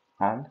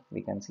 And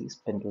we can see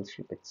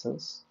spindle-shaped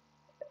cells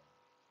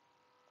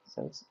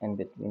in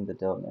between the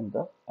derm and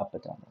the upper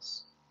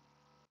dermis.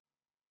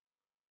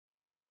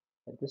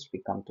 With this, we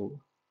come to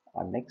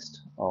our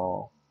next.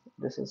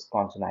 This is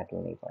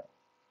congenital nevi.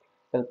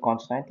 Well,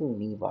 congenital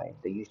nevi,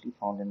 they're usually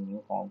found in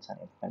newborns and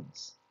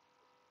infants.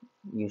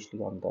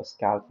 usually on the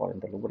scalp or in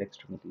the lower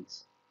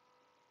extremities,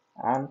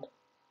 and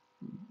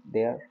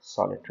they are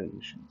solitary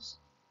lesions.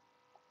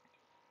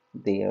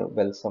 They are,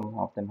 well, some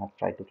of them have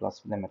tried to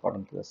classify them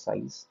according to the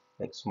size,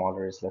 like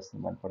smaller is less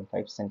than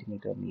 1.5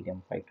 centimeter,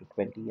 medium 5 to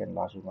 20, and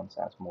larger ones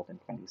has more than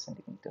 20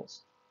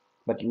 centimeters.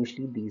 But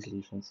usually these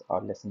lesions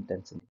are less than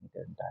 10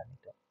 centimeter in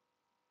diameter.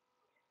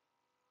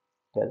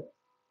 Well,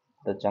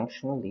 the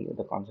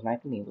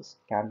congenital nevus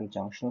can be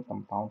junctional,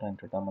 compound, and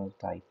intradermal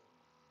type.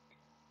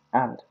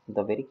 And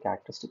the very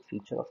characteristic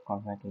feature of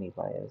congenital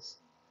nevi is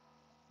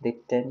they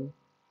tend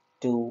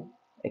to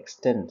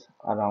extend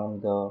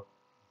around the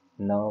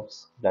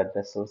nerves, blood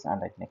vessels,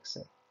 and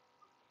adnexal.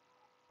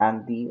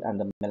 And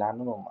the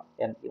melanoma,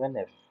 and even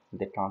if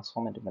they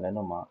transform into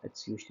melanoma, it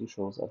usually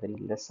shows a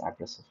very less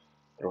aggressive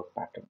growth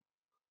pattern.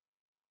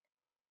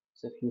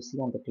 So if you see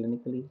on the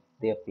clinically,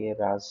 they appear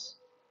as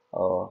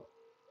a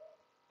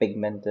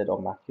pigmented or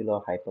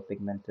macular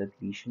hyperpigmented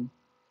lesion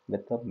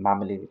with a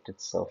mammillated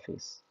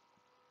surface.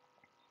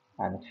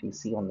 And if you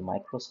see on the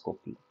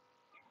microscopy,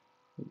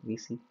 we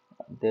see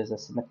there's a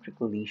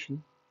symmetrical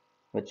lesion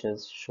which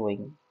is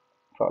showing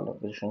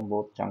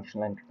both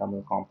junctional and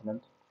terminal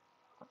component.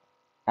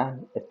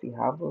 And if we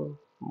have a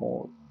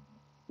more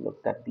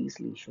look at these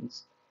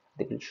lesions,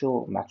 they will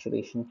show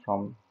maturation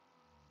from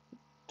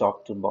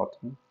top to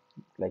bottom,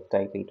 like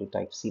type A to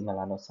type C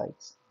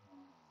melanocytes.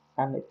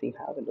 And if we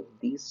have a look,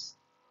 these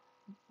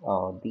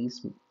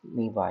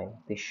nevi,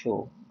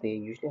 they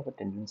usually have a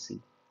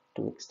tendency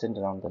to extend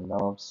around the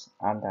nerves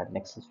and the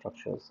adnexal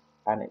structures,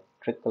 and it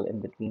trickle in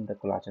between the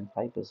collagen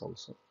fibers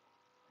also.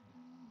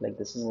 Like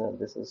this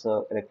is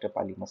a erector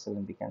pili muscle,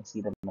 and we can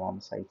see the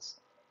melanocytes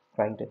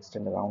trying to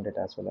extend around it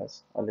as well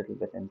as a little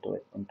bit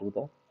into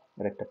the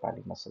erector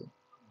pili muscle.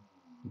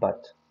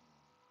 But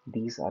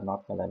these are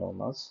not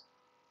melanomas,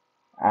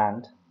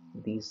 and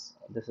this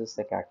is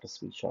the character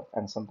feature,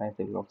 and sometimes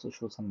they will also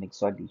show some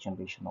myxoid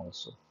degeneration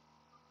also.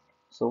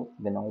 So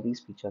when all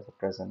these features are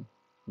present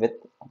with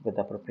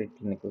appropriate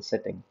clinical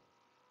setting,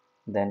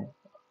 then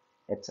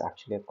it's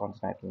actually a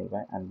congenital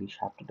nevi, and we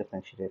have to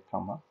differentiate it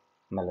from a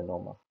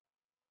melanoma.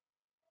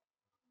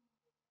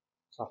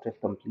 So after I've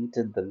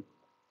completed the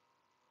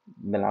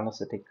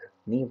melanocytic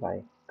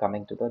nevi,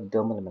 coming to the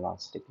dermal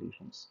melanocytic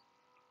lesions.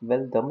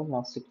 Well, dermal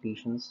melanocytic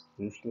lesions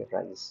usually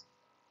arise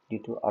due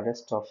to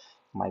arrest of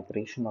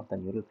migration of the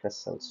neural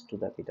crest cells to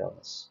the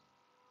epidermis.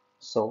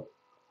 So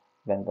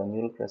when the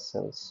neural crest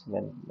cells,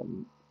 when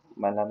the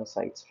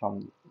melanocytes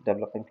from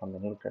developing from the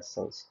neural crest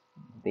cells,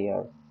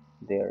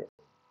 their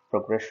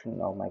progression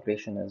or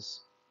migration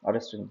is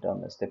arrested in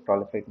dermis, they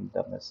proliferate in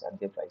dermis and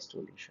give rise to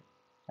a lesion.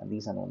 And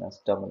these are known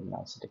as dermal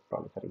melanocytic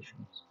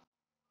proliferations.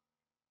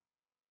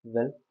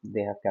 Well,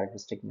 they have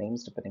characteristic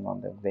names depending on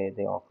where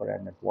they occur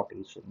and at what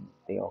age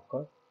they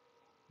occur,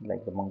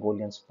 like the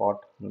Mongolian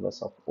spot,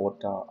 nevus of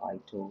Ota,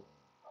 Ito,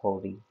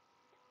 Hori,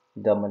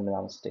 dermal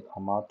melanocytic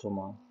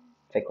hamartoma,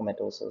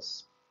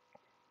 phacomatosis,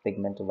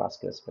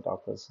 pigmentovascular that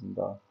occurs in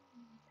the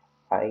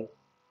eye,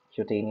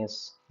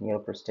 cutaneous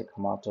neoplastic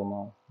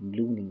hamartoma,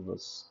 blue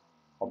nevus,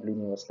 or blue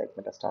nevus like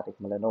metastatic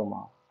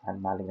melanoma,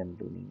 and malignant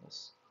blue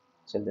nevus.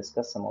 So we'll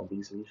discuss some of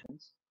these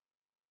lesions.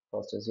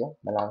 First is your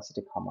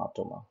melanocytic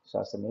hamartoma. So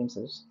as the name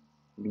says,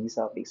 these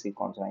are basic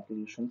congenital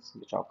lesions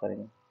which occur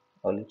in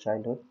early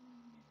childhood.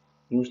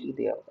 Usually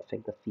they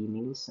affect the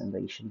females in the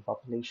Asian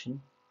population,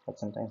 but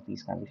sometimes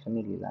these can be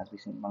familial, as we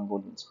see in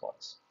Mongolian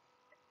spots.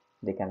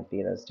 They can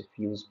appear as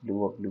diffuse blue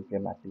or blue-gray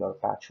macular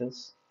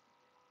patches,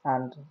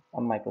 and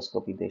on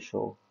microscopy they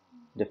show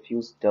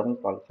diffuse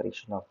dermal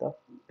proliferation of the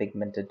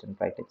pigmented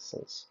dendritic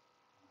cells.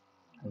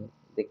 And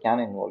they can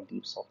involve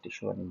deep soft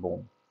tissue and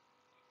bone.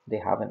 They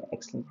have an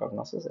excellent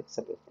prognosis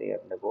except if they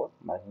undergo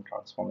malignant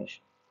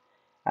transformation.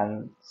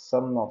 And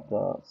some of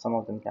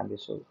them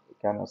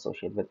can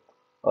associate with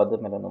other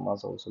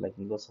melanomas also, like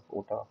nevus of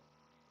Ota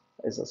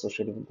is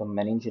associated with the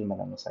meningeal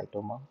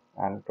melanocytoma,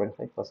 and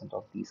 25%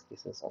 of these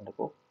cases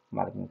undergo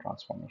malignant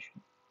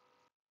transformation.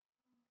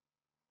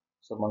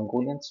 So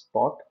Mongolian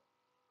spot,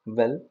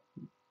 well,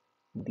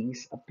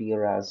 these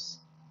appear as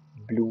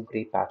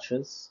blue-gray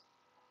patches.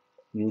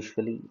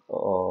 Usually,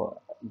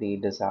 they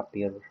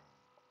disappear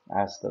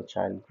as the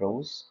child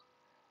grows,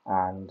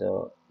 and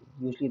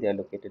usually they are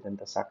located in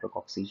the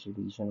sacrococcygeal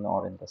region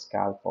or in the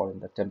scalp or in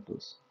the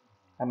temples.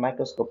 And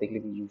microscopically,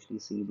 we usually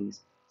see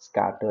these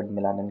scattered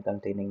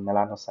melanin-containing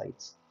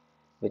melanocytes,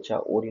 which are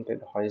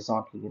oriented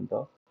horizontally in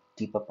the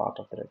deeper part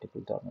of the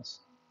reticle dermis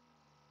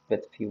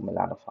with few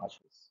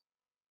melanophages.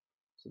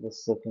 So this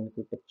is a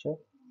clinical picture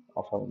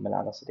of a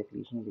melanocytic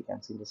lesion. We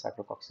can see the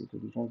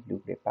sacrococcygeal region,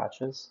 blue-gray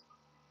patches,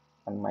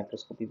 and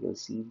microscopy will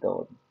see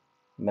the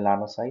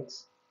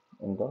melanocytes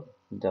in the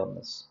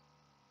dermis.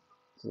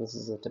 So this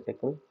is a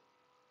typical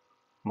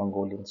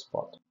Mongolian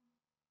spot.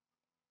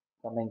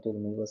 Coming to the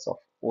nevus of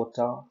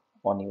Ota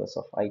or nevus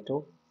of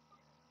Ito,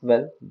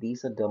 well,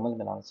 these are dermal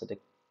melanocytic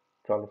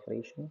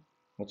proliferation,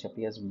 which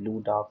appears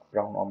blue, dark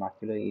brown, or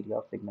macular area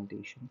of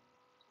pigmentation.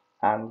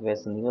 And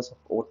whereas the nevus of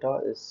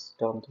Ota is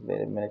termed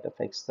when it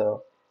affects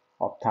the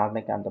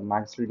ophthalmic and the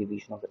maxillary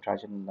division of the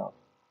trigeminal nerve.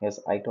 Yes,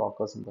 I2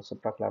 occurs in the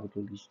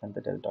supraclavicular region and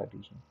the deltoid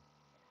region.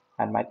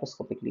 And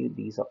microscopically,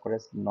 these occur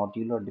as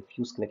nodular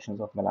diffuse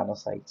collections of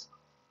melanocytes,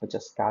 which are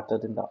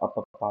scattered in the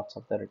upper parts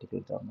of the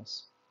reticular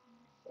dermis.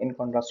 In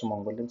contrast to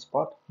Mongolian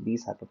spot,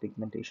 these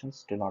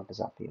hyperpigmentations do not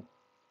disappear.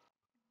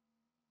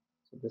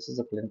 So this is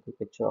a clinical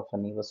picture of a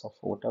nevus of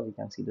aorta. We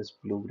can see this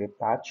blue-gray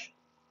patch,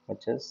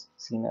 which is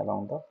seen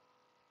around the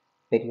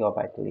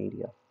periorbital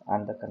area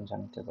and the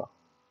conjunctiva.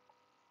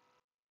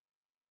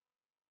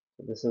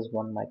 So this is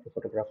one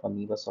microphotograph of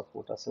nevus of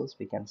aorta cells.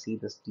 We can see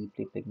this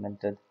deeply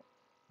pigmented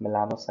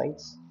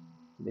melanocytes,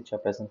 which are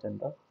present in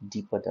the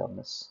deeper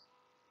dermis.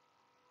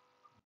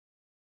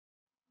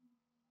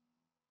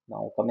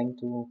 Now coming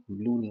to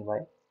blue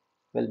nevi.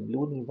 Well,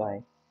 blue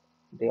nevi,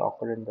 they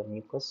occur in the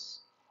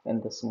mucus,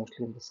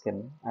 mostly in the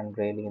skin and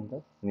rarely in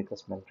the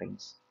mucous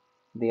membranes.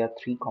 There are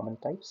three common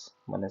types.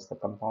 One is the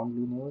compound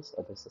blue nevus,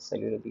 other is the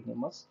cellular blue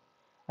nevus,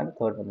 and the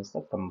third one is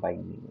the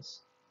combined nevus.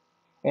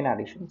 In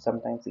addition,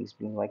 sometimes these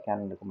blue nevi can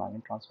undergo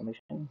malignant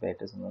transformation, where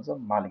it is known as a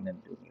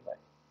malignant blue nevi.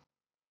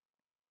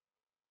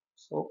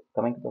 So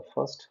coming to the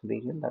first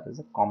variant, that is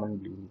a common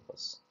blue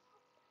nevus.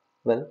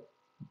 Well,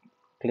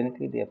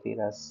 clinically they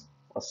appear as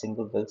a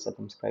single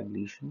well-circumscribed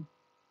lesion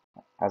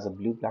as a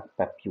blue-black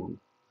papule.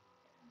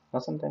 Now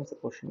sometimes the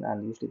question,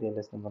 and usually they are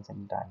less than 1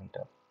 centimeter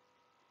diameter.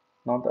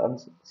 Now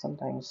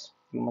sometimes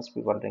you must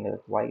be wondering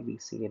why we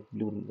say it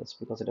blue nevus,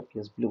 because it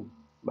appears blue,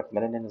 but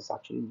melanin is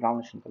actually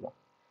brownish in color.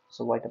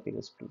 So why it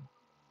appears blue?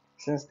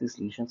 Since these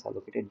lesions are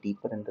located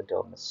deeper in the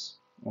dermis,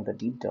 in the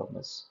deep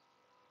dermis,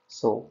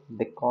 so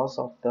because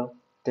of the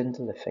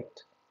tintal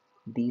effect,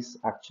 these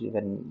actually,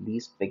 when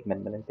these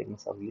melanin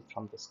pigments are viewed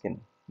from the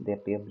skin, they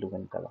appear blue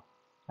in color,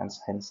 and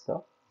hence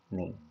the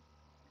name.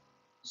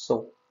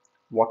 So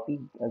what we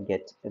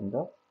get in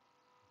the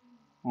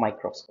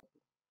microscope.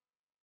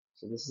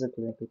 So this is a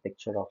clinical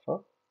picture of a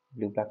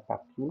blue-black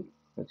papule,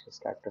 which is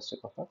characteristic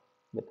of a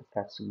with a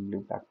characteristic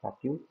blue-black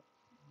papule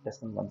less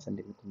than 1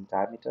 centimeter in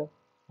diameter.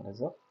 That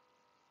is a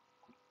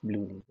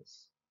blue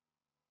nevus.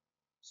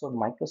 So in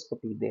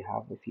microscopy, they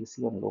have, if you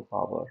see on low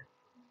power,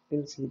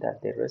 you'll see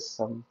that there is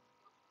some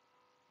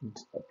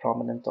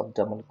prominence of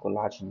dermal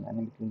collagen, and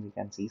in between we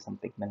can see some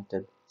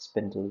pigmented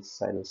spindle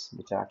cells,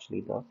 which are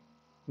actually the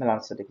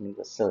melanocytic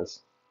nevus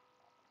cells.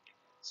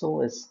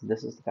 So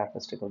this is the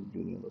characteristic of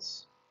blue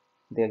nevus.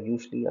 They are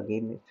usually,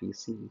 again, if we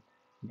see,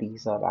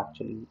 these are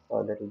actually a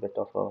little bit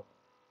of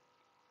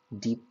a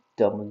deep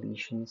dermal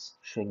lesions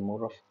showing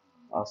more of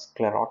a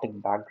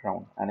sclerotic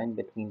background, and in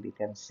between we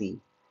can see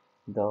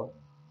the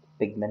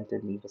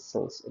pigmented nevus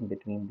cells in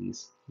between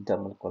these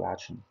dermal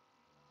collagen.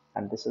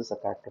 And this is a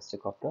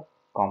characteristic of the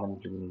common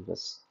blue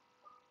nevus.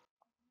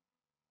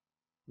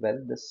 Well,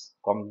 this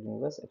common blue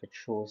nevus, if it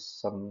shows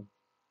some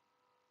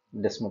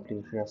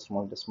dysplasia,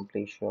 small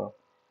dysplasia,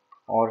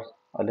 or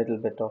a little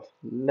bit of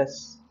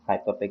less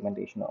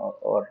hyperpigmentation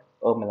or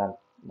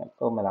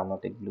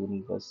melanotic blue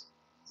nevus.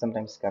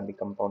 Sometimes can be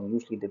compound.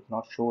 Usually they do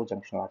not show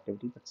junctional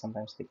activity, but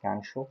sometimes they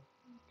can show.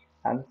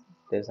 And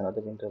there's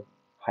another variant of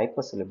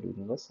hypercellular blue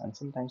nevus, and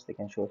sometimes they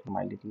can show a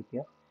mild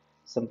atypia.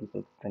 Some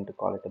people tend to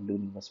call it a blue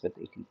nevus with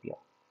atypia.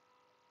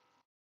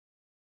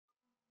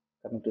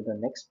 Coming to the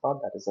next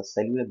part, that is a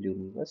cellular blue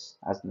nevus.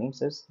 As the name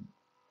says,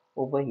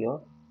 over here,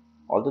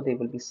 although there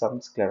will be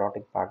some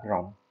sclerotic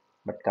background,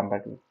 but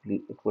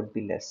comparatively it would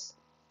be less,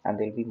 and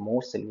there will be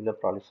more cellular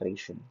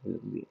proliferation.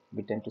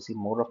 We tend to see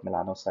more of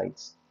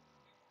melanocytes.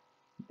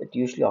 It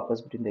usually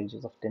occurs between the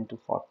ages of 10 to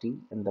 40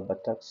 in the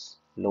buttocks,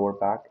 lower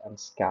back, and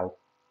scalp.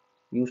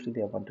 Usually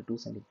they are 1 to 2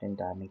 centimeter in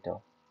diameter.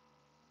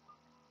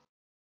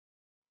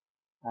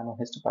 And on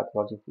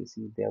histopathology, if we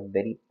see, they are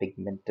very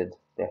pigmented.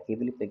 They are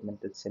heavily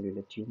pigmented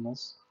cellular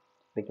tumors.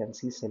 We can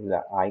see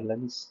cellular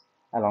islands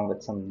along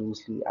with some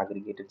loosely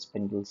aggregated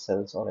spindle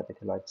cells or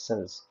epithelioid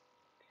cells.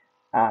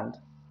 And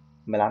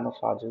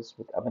melanophages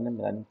with abundant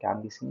melanin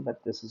can be seen,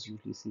 but this is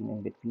usually seen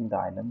in between the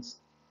islands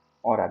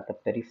or at the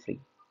periphery.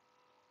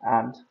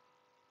 And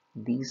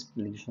these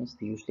lesions,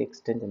 they usually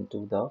extend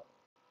into the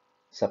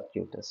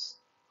subcutis.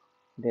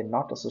 They are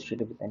not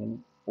associated with any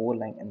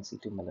overlying in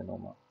situ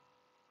melanoma,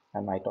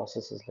 and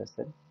mitosis is less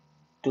than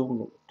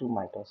 2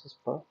 mitosis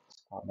per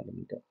square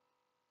millimeter.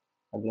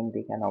 Again,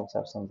 they can also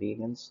have some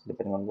variance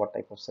depending on what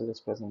type of cell is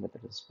present, whether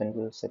it is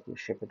spindle,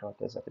 shaped, or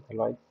it is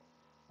epithelioid.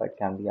 It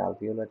can be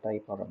alveolar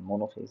type or a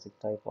monophasic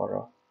type or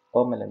a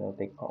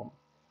permelanotic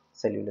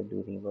cellular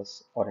blue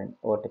nevus or an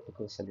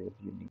atypical cellular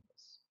blue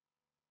nevus.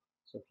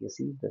 So if you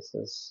see, this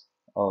is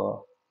a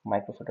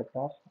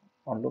microphotograph.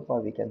 On low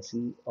power we can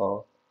see a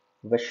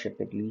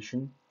wedge-shaped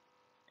lesion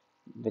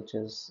which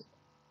is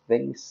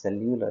very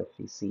cellular if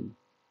we see,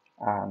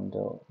 and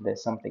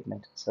there's some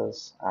pigmented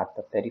cells at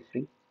the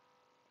periphery,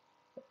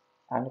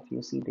 and if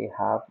you see they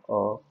have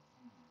a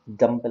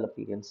dumbbell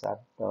appearance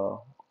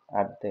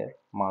at their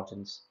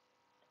margins.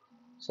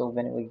 So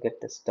whenever you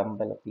get this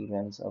dumbbell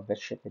appearance, a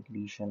wedge-shaped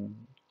lesion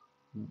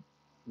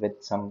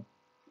with some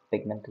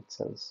pigmented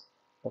cells,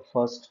 the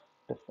first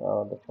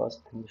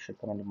thing you should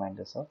come into mind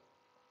is a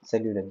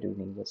cellular blue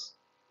nevus,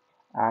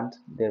 and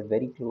their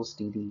very close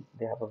DD.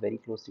 They have a very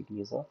close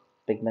DD is a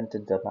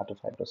pigmented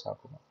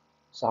dermatofibrosarcoma.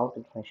 So how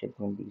to differentiate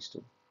between these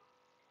two?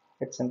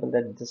 It's simple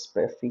that this,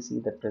 if we see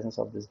the presence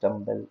of this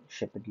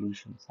dumbbell-shaped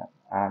lesions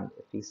and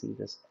if we see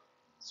this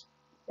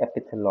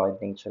epithelioid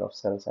nature of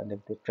cells and if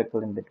they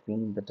trickle in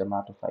between the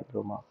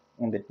dermatofibroma,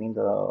 in between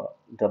the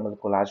dermal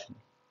collagen,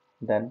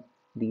 then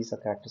these are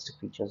characteristic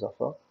features of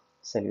a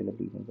cellular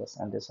bleeding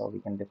vessel, and this is how we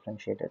can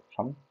differentiate it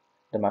from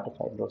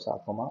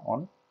dermatofibrosarcoma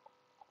on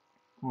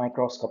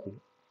microscopy.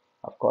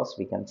 Of course,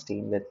 we can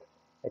stain with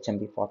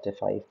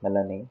HMB45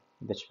 melanine,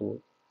 which will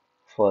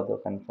further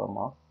confirm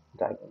our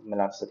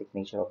melanocytic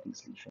nature of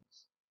these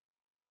lesions.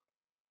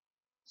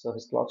 So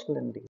histological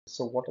indicators.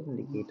 So what are the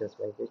indicators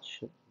by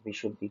which we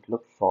should be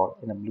looked for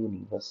in a blue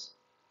nevus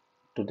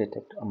to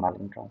detect a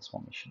malignant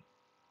transformation?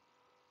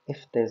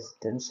 If there's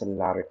dense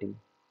cellularity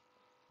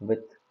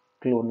with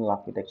clonal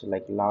architecture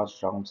like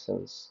large round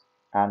cells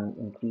and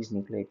increased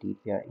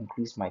nucleotidemia,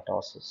 increased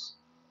mitosis,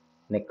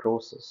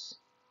 necrosis,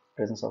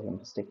 presence of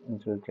lymphocytic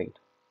infiltrate,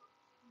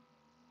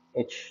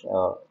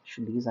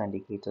 these are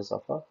indicators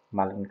of a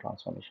malignant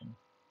transformation.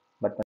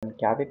 But when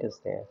caveat is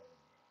there,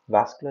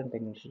 vascular and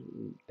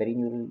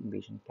perineural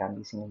invasion can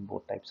be seen in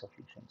both types of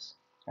lesions,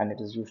 and it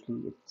is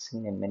usually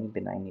seen in many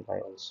benign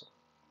nevi also.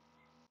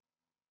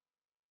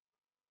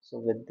 So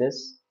with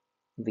this,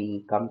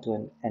 we come to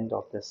an end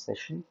of this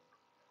session,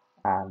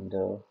 and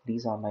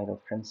these are my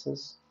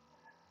references,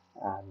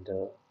 and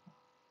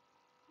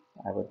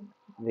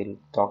we'll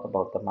talk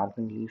about the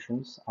malignant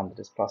lesions and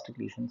the dysplastic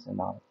lesions in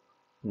our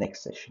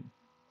next session.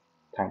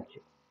 Thank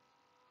you.